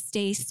able to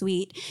stay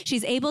sweet.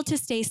 She's able to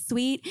stay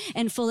sweet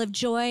and full of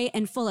joy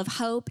and full of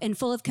hope and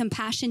full of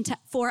compassion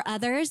for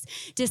others,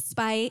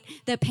 despite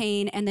the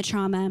pain and the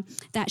trauma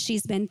that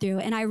she's been through.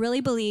 And I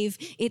really believe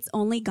it's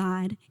only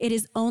God. It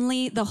is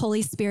only the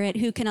Holy Spirit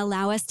who can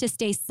allow us to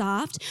stay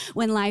soft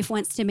when life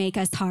wants to make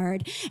us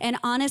hard. And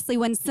honestly,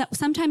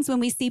 sometimes when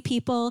we see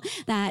people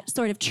that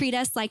sort of treat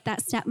us like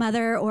that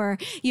stepmother, or,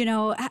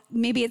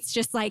 maybe it's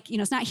just like,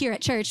 it's not here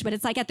at church, but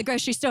it's like at the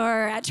grocery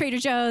store, at Trader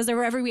Joe's, or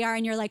wherever we are,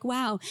 and you're like,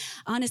 wow,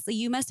 honestly,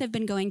 you must have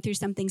been going through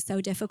something so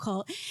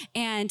difficult.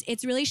 And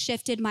it's really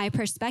shifted my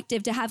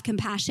perspective to have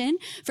compassion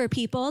for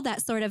people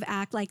that sort of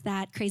act like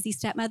that crazy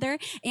stepmother,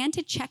 and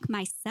to check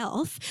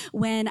myself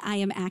when I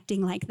am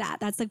acting like that.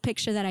 That's a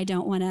picture that I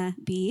don't want to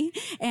be.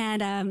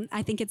 And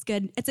I think it's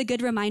good. It's a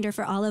good reminder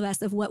for all of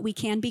us of what we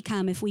can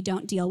become if we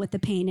don't deal with the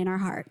pain in our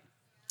heart.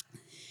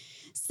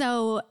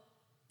 So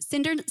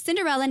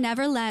Cinderella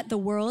never let the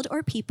world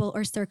or people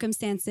or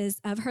circumstances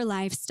of her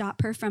life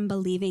stop her from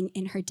believing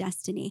in her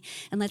destiny.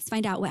 And let's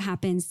find out what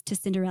happens to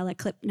Cinderella,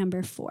 clip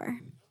number 4.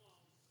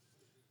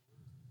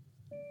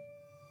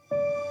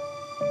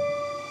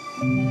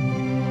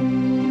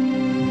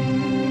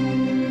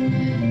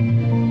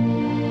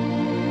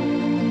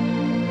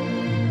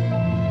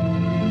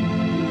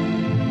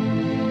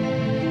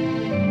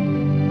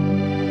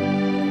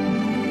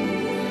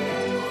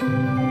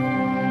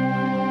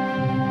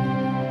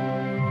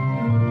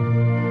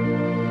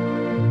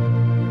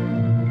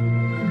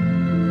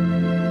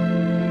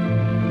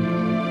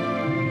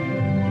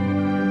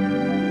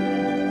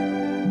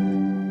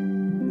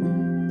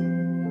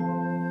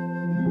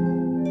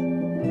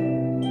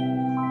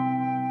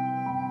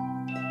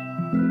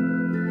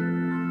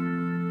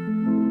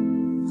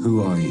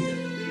 Who are you?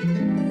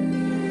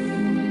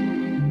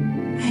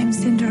 I am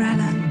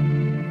Cinderella.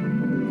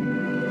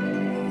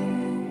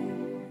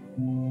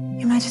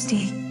 Your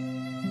Majesty,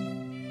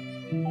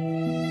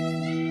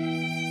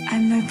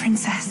 I'm no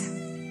princess.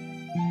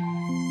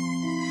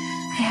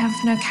 I have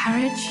no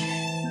carriage,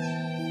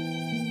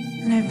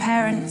 no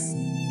parents,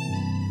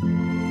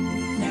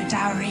 no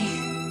dowry.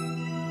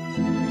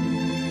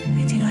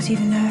 I do not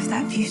even know if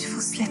that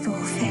beautiful slipper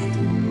will fit,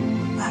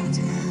 but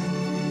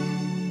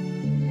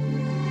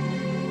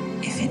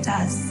if it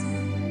does,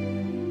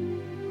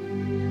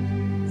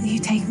 will you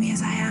take me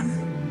as I am?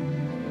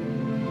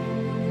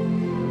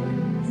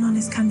 An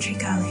honest country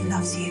girl who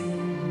loves you.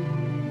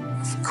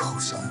 Of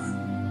course I will.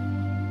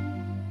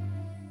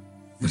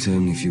 But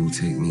only if you will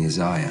take me as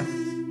I am.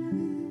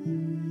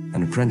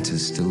 An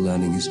apprentice still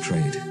learning his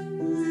trade.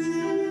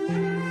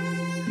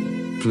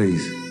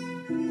 Please.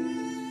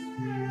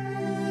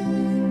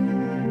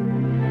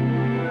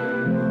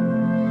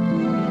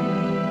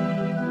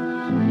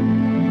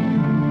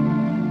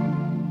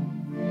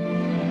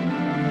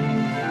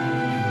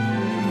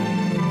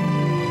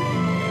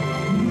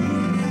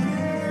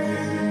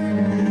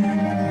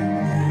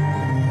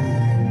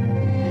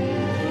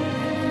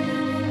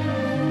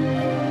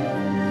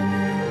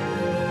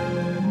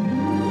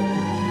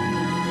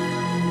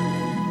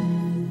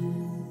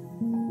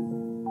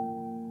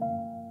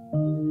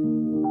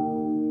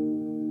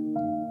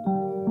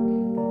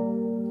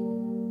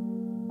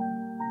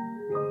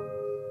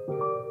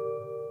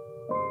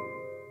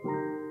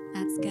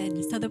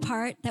 So the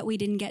part that we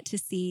didn't get to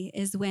see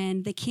is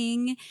when the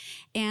king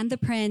and the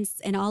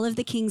prince and all of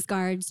the king's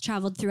guards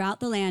traveled throughout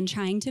the land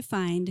trying to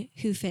find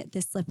who fit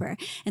this slipper.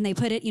 And they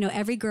put it,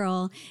 every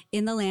girl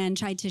in the land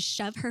tried to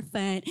shove her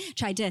foot,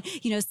 tried to,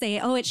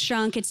 say, oh, it's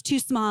shrunk, it's too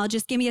small,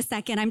 just give me a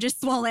second, I'm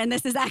just swollen,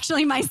 this is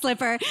actually my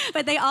slipper.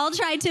 But they all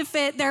tried to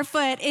fit their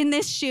foot in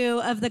this shoe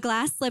of the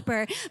glass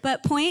slipper.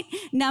 But point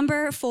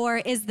number 4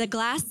 is the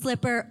glass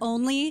slipper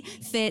only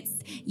fits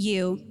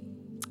you.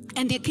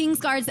 And the king's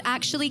guards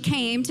actually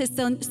came to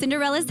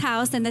Cinderella's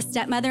house, and the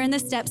stepmother and the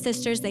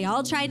stepsisters, they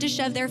all tried to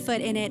shove their foot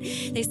in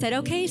it. They said,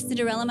 okay,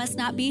 Cinderella must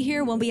not be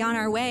here. We'll be on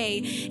our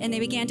way. And they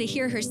began to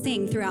hear her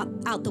sing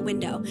out the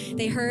window.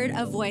 They heard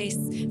a voice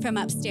from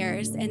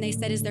upstairs, and they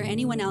said, is there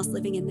anyone else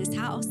living in this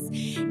house?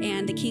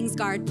 And the king's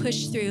guard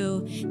pushed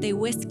through. They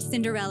whisked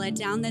Cinderella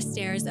down the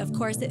stairs. Of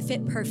course, it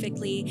fit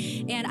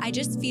perfectly. And I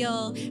just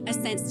feel a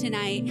sense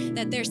tonight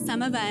that there's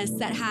some of us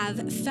that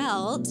have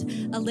felt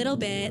a little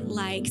bit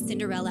like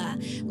Cinderella.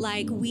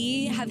 Like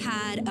we have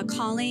had a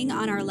calling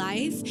on our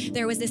life.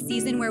 There was a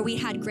season where we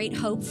had great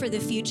hope for the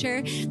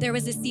future. There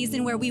was a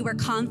season where we were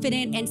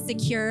confident and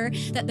secure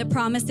that the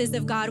promises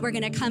of God were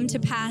going to come to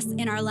pass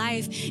in our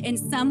life. And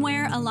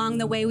somewhere along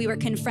the way, we were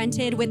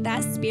confronted with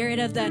that spirit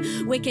of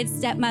the wicked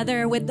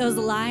stepmother, with those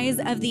lies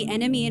of the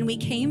enemy. And we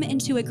came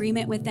into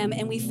agreement with them,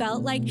 and we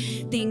felt like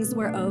things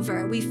were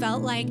over. We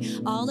felt like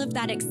all of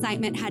that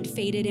excitement had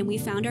faded, and we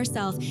found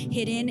ourselves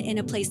hidden in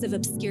a place of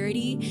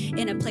obscurity,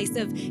 in a place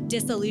of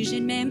disillusionment,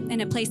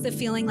 in a place of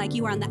feeling like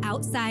you were on the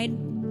outside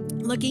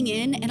looking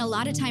in. And a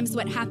lot of times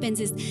what happens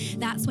is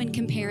that's when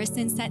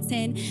comparison sets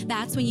in.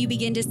 That's when you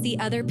begin to see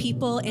other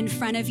people in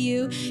front of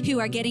you who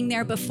are getting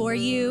there before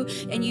you,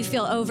 and you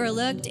feel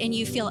overlooked and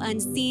you feel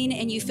unseen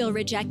and you feel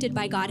rejected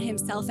by God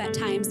himself at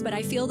times. But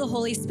I feel the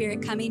Holy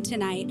Spirit coming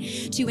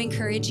tonight to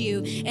encourage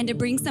you and to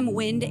bring some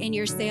wind in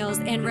your sails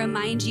and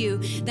remind you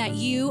that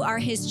you are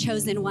his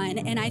chosen one.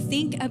 And I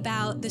think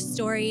about the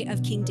story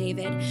of King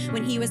David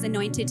when he was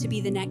anointed to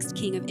be the next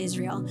king of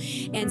Israel.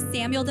 And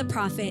Samuel the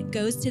prophet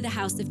goes to the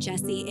house of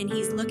Jesse, and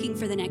he's looking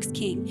for the next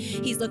king.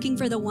 He's looking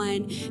for the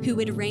one who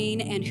would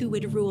reign and who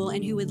would rule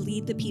and who would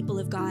lead the people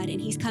of God.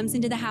 And he comes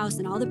into the house,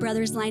 and all the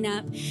brothers line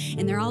up,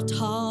 and they're all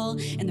tall,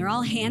 and they're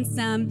all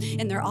handsome,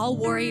 and they're all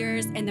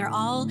warriors, and they're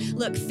all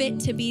look fit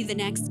to be the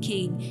next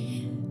king.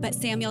 But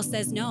Samuel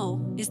says,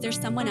 no, is there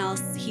someone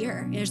else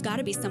here? There's got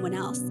to be someone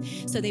else.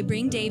 So they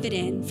bring David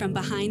in from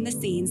behind the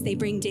scenes. They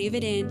bring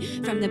David in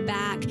from the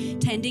back,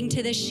 tending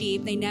to the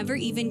sheep. They never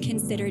even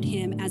considered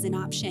him as an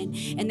option.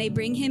 And they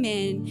bring him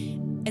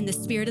in, and the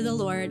Spirit of the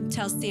Lord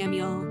tells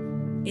Samuel,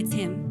 it's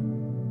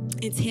him.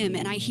 It's him.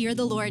 And I hear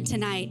the Lord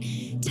tonight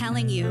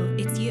telling you,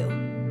 it's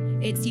you.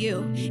 It's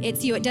you.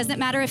 It's you. It doesn't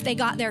matter if they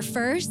got there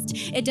first.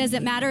 It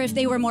doesn't matter if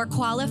they were more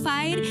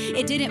qualified.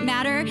 It didn't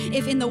matter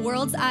if in the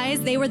world's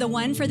eyes they were the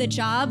one for the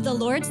job. The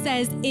Lord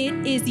says it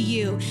is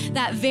you.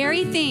 That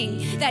very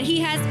thing that he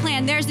has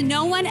planned. There's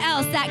no one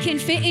else that can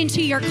fit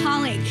into your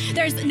calling.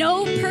 There's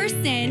no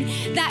person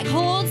that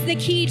holds the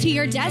key to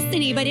your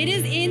destiny, but it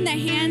is in the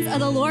hands of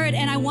the Lord.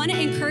 And I want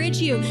to encourage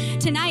you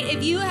tonight,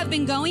 if you have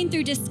been going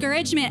through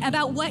discouragement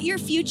about what your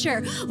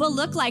future will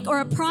look like,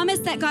 or a promise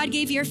that God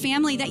gave your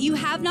family that you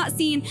have not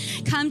seen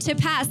come to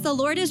pass, the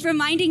Lord is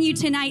reminding you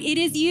tonight, it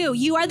is you.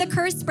 You are the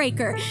curse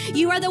breaker.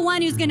 You are the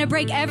one who's going to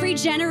break every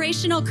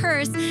generational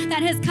curse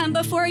that has come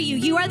before you.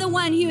 You are the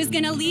one who is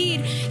going to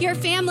lead your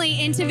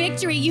family into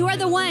victory. You are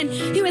the one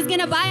who is going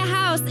to buy a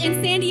house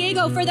in San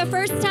Diego for the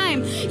first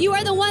time. You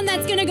are the one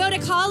that's going to go to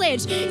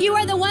college. You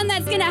are the one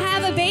that's going to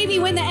have a baby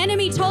when the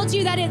enemy told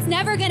you that it's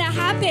never going to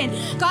happen.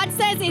 God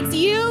says it's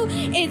you,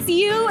 it's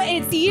you,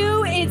 it's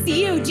you, it's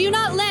you. Do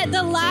not let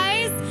the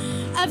lies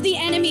of the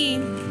enemy,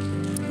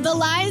 the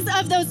lies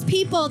of those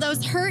people,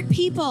 those hurt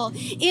people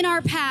in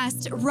our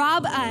past,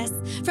 rob us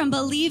from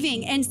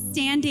believing and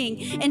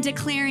standing and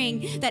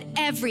declaring that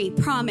every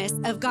promise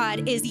of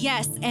God is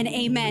yes and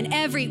amen.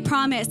 Every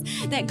promise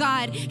that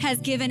God has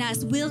given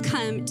us will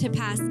come to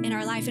pass in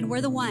our life, and we're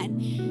the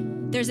one.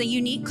 There's a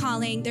unique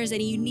calling, there's a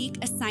unique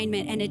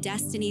assignment and a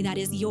destiny that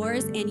is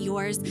yours and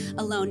yours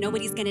alone.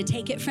 Nobody's gonna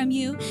take it from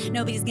you.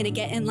 Nobody's gonna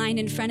get in line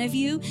in front of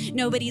you.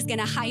 Nobody's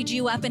gonna hide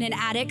you up in an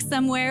attic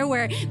somewhere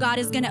where God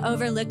is gonna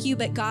overlook you,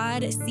 but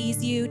God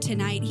sees you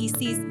tonight. He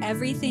sees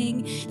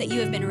everything that you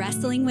have been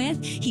wrestling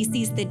with. He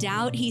sees the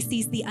doubt, he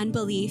sees the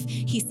unbelief,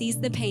 he sees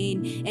the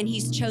pain, and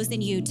he's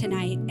chosen you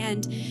tonight.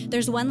 And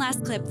there's one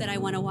last clip that I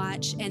wanna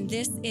watch, and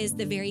this is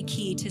the very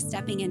key to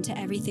stepping into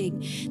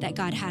everything that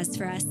God has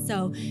for us.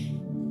 So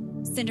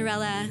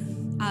Cinderella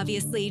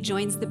obviously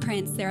joins the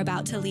prince. They're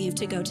about to leave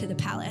to go to the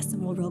palace,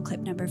 and we'll roll clip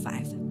number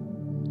 5.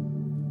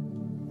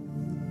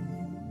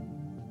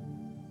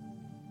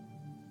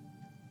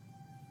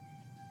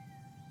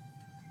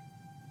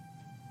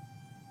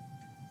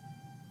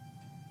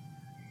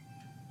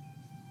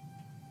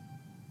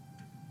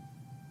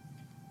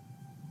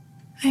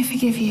 I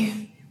forgive you.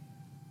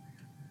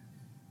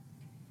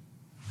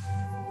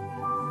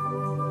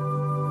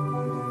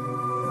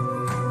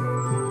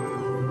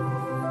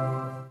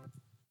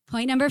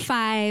 Point number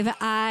 5,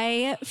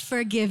 I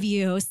forgive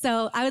you.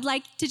 So I would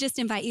like to just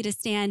invite you to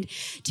stand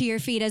to your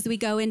feet as we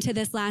go into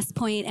this last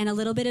point and a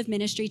little bit of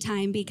ministry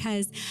time,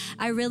 because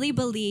I really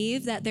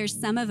believe that there's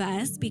some of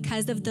us,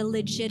 because of the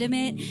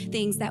legitimate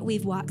things that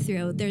we've walked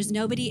through. There's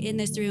nobody in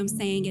this room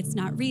saying it's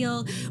not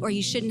real or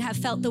you shouldn't have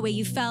felt the way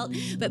you felt,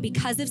 but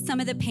because of some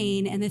of the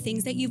pain and the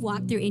things that you've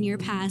walked through in your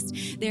past,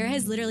 there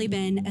has literally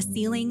been a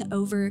ceiling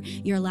over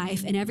your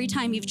life. And every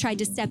time you've tried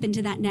to step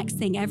into that next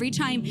thing, every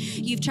time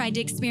you've tried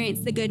to experience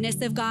the goodness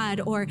of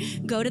God or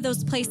go to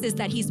those places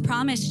that he's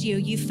promised you,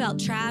 you felt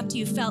trapped,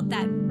 you felt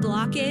that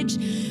blockage.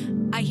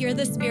 I hear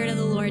the Spirit of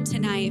the Lord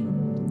tonight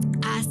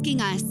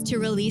asking us to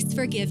release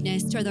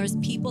forgiveness to those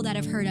people that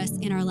have hurt us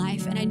in our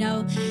life. And I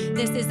know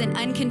this is an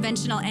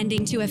unconventional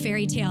ending to a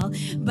fairy tale,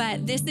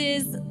 but this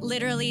is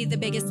literally the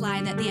biggest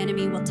lie that the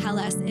enemy will tell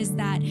us, is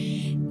that,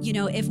 you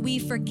know, if we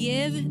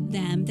forgive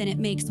them, then it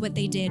makes what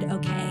they did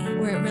okay,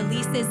 where it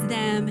releases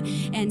them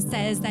and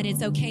says that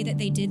it's okay that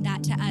they did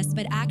that to us.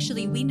 But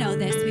actually, we know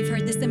this. We've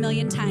heard this a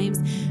million times.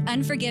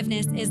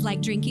 Unforgiveness is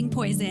like drinking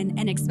poison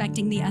and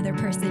expecting the other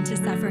person to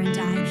suffer and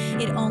die.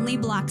 It only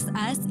blocks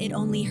us. It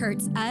only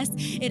hurts us.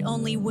 It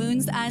only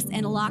wounds us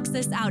and locks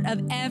us out of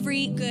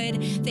every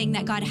good thing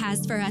that God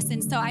has for us.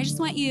 And so I just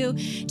want you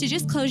to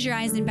just close your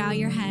eyes and bow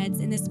your heads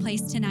in this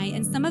place tonight.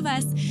 And some of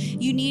us,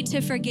 you need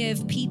to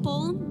forgive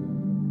people.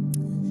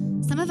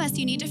 Some of us,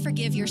 you need to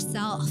forgive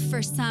yourself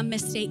for some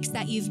mistakes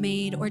that you've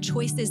made or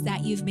choices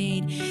that you've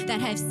made that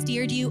have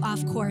steered you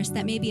off course,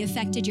 that maybe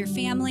affected your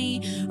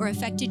family or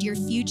affected your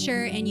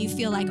future, and you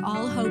feel like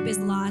all hope is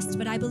lost.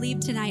 But I believe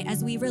tonight,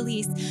 as we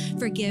release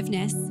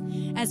forgiveness,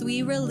 as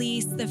we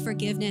release the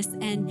forgiveness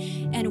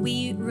and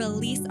we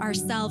release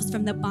ourselves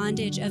from the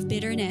bondage of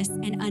bitterness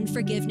and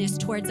unforgiveness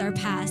towards our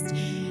past,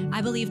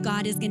 I believe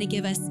God is going to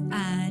give us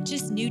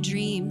just new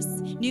dreams,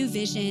 new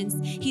visions.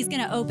 He's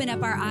going to open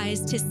up our eyes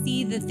to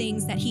see the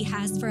things that He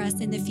has for us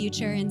in the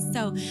future. And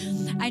so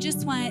I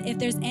just want, if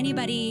there's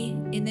anybody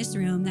in this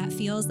room that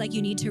feels like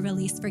you need to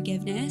release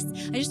forgiveness,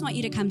 I just want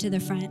you to come to the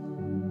front. I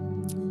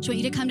just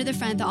want you to come to the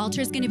front. The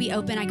altar is going to be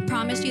open. I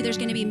promise you there's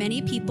going to be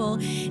many people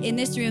in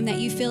this room that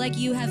you feel like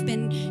you have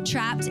been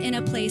trapped in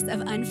a place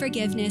of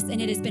unforgiveness, and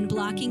it has been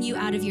blocking you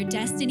out of your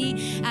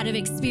destiny, out of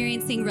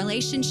experiencing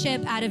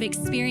relationship, out of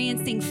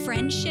experiencing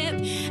friendship,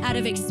 out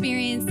of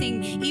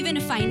experiencing even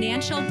a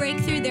financial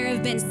breakthrough. There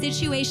have been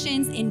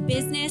situations in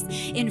business,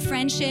 in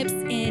friendships,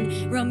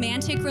 in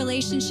romantic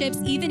relationships,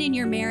 even in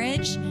your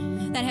marriage,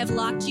 that have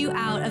locked you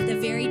out of the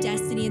very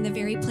destiny and the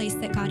very place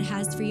that God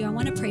has for you. I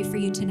want to pray for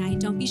you tonight.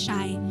 Don't be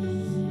shy.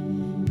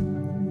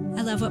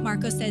 I love what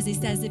Marco says. He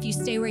says, if you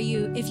stay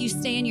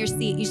in your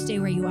seat, you stay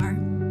where you are.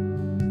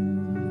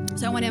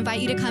 So I want to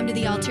invite you to come to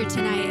the altar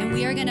tonight, and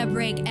we are going to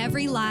break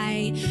every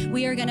lie.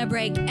 We are going to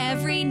break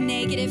every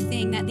negative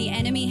thing that the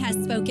enemy has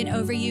spoken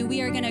over you.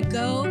 We are going to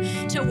go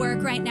to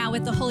work right now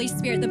with the Holy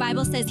Spirit. The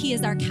Bible says He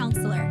is our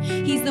counselor.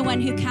 He's the one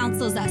who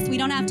counsels us. We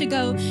don't have to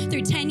go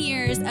through 10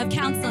 years of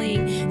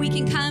counseling. We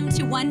can come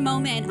to one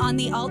moment on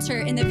the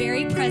altar in the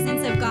very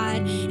presence of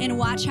God and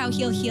watch how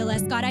He'll heal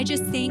us. God, I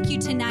just thank you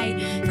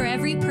tonight for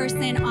every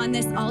person on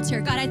this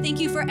altar. God, I thank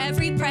you for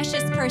every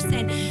precious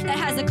person that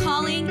has a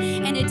calling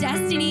and a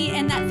destiny,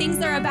 and that things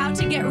are about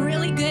to get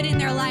really good in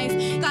their life,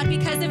 God,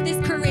 because of this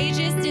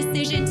courageous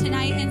decision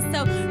tonight. And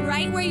so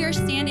right where you're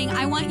standing,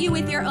 I want you,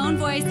 with your own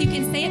voice, you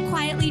can say it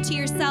quietly to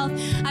yourself,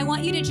 I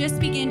want you to just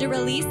begin to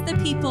release the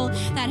people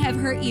that have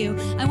hurt you.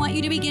 I want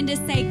you to begin to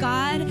say,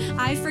 God,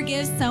 I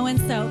forgive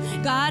so-and-so.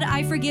 God,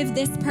 I forgive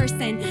this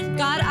person.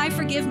 God, I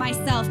forgive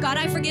myself. God,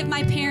 I forgive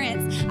my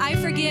parents. I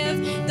forgive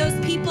those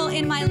people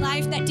in my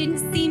life that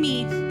didn't see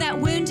me, that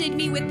wounded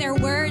me with their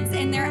words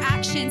and their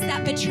actions,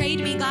 that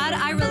betrayed me. God,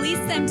 I release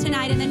them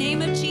tonight in the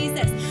name of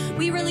Jesus.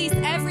 We release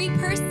every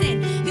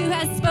person who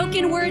has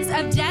spoken words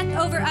of death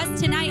over us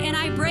tonight, and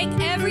I break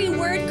every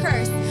word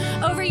curse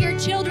over your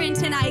children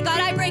tonight. God,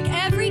 I break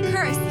every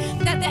curse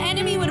that the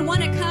enemy would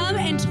want to come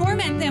and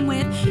torment them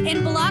with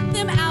and block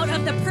them out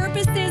of the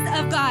purposes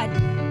of God.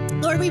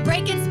 Lord, we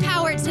break its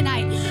power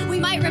tonight. We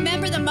might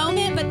remember the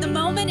moment, but the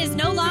moment is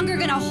no longer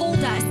going to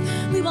hold us.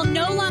 We will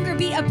no longer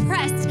be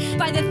oppressed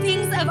by the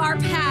things of our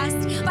past,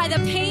 by the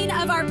pain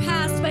of our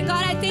past. But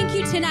God, I thank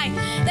you tonight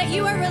that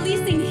you are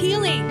releasing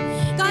healing,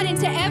 God,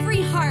 into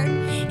every heart,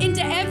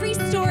 into every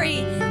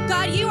story.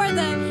 God, you are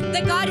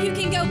the God who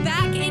can go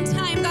back in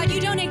time. God, you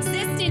don't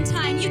exist in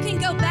time. You can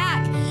go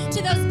back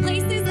to those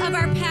places of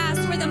our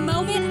past where the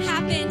moment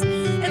happened.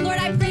 And Lord,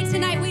 I pray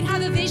tonight we'd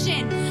have a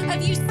vision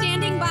of you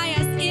standing by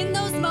us in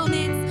those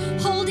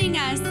moments, holding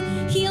us,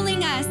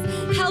 healing us,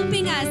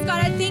 helping us.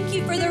 God, I thank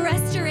you for the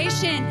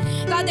restoration,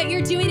 God, that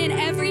you're doing in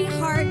every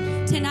heart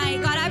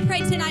tonight. God, I pray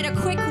tonight a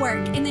quick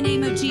work in the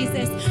name of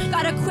Jesus.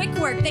 God, a quick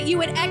work, that you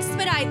would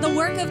expedite the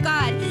work of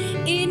God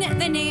in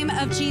the name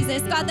of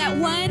Jesus. God, that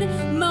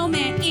one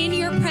moment in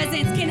your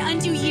presence can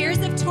undo years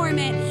of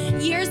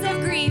torment, years of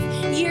grief,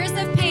 years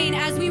of pain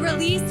as we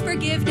release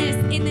forgiveness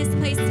in this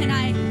place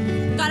tonight.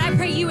 God, I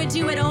pray you would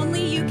do what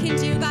only you can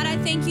do. God, I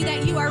thank you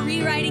that you are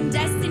rewriting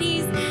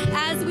destinies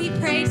as we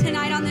pray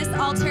tonight on this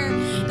altar.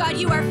 God,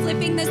 you are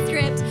flipping the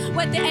script.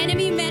 What the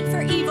enemy meant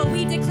for evil,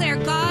 we declare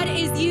God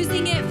is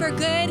using it for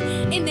good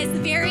in this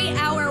very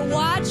hour.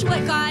 Watch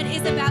what God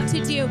is about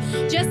to do.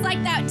 Just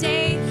like that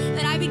day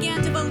that I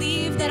began to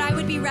believe that I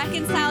would be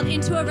reconciled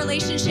into a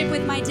relationship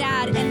with my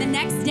dad, and the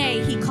next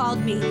day he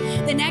called me.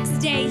 The next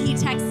day he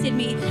texted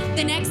me.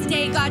 The next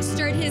day God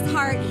stirred his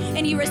heart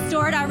and he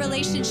restored our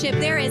relationship.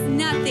 There is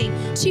nothing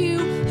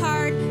too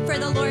hard for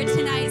the Lord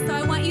tonight. So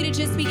I want you to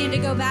just begin to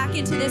go back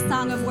into this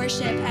song of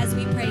worship as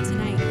we pray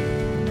tonight.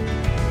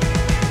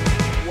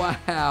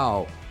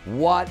 Wow,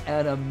 what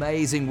an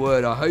amazing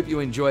word. I hope you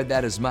enjoyed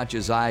that as much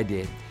as I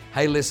did.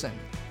 Hey, listen,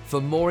 for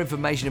more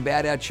information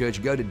about our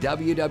church, go to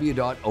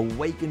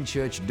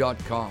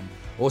www.awakenchurch.com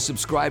or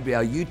subscribe to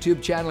our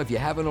YouTube channel if you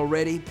haven't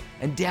already,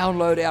 and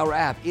download our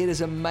app. It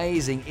is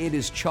amazing. It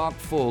is chock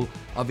full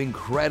of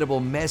incredible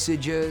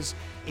messages,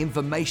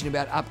 information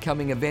about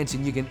upcoming events,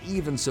 and you can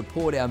even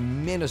support our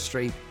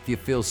ministry if you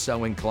feel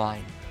so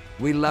inclined.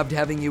 We loved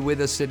having you with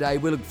us today.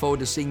 We look forward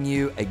to seeing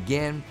you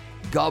again.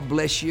 God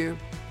bless you.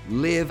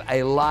 Live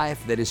a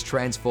life that is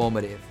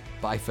transformative.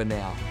 Bye for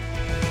now.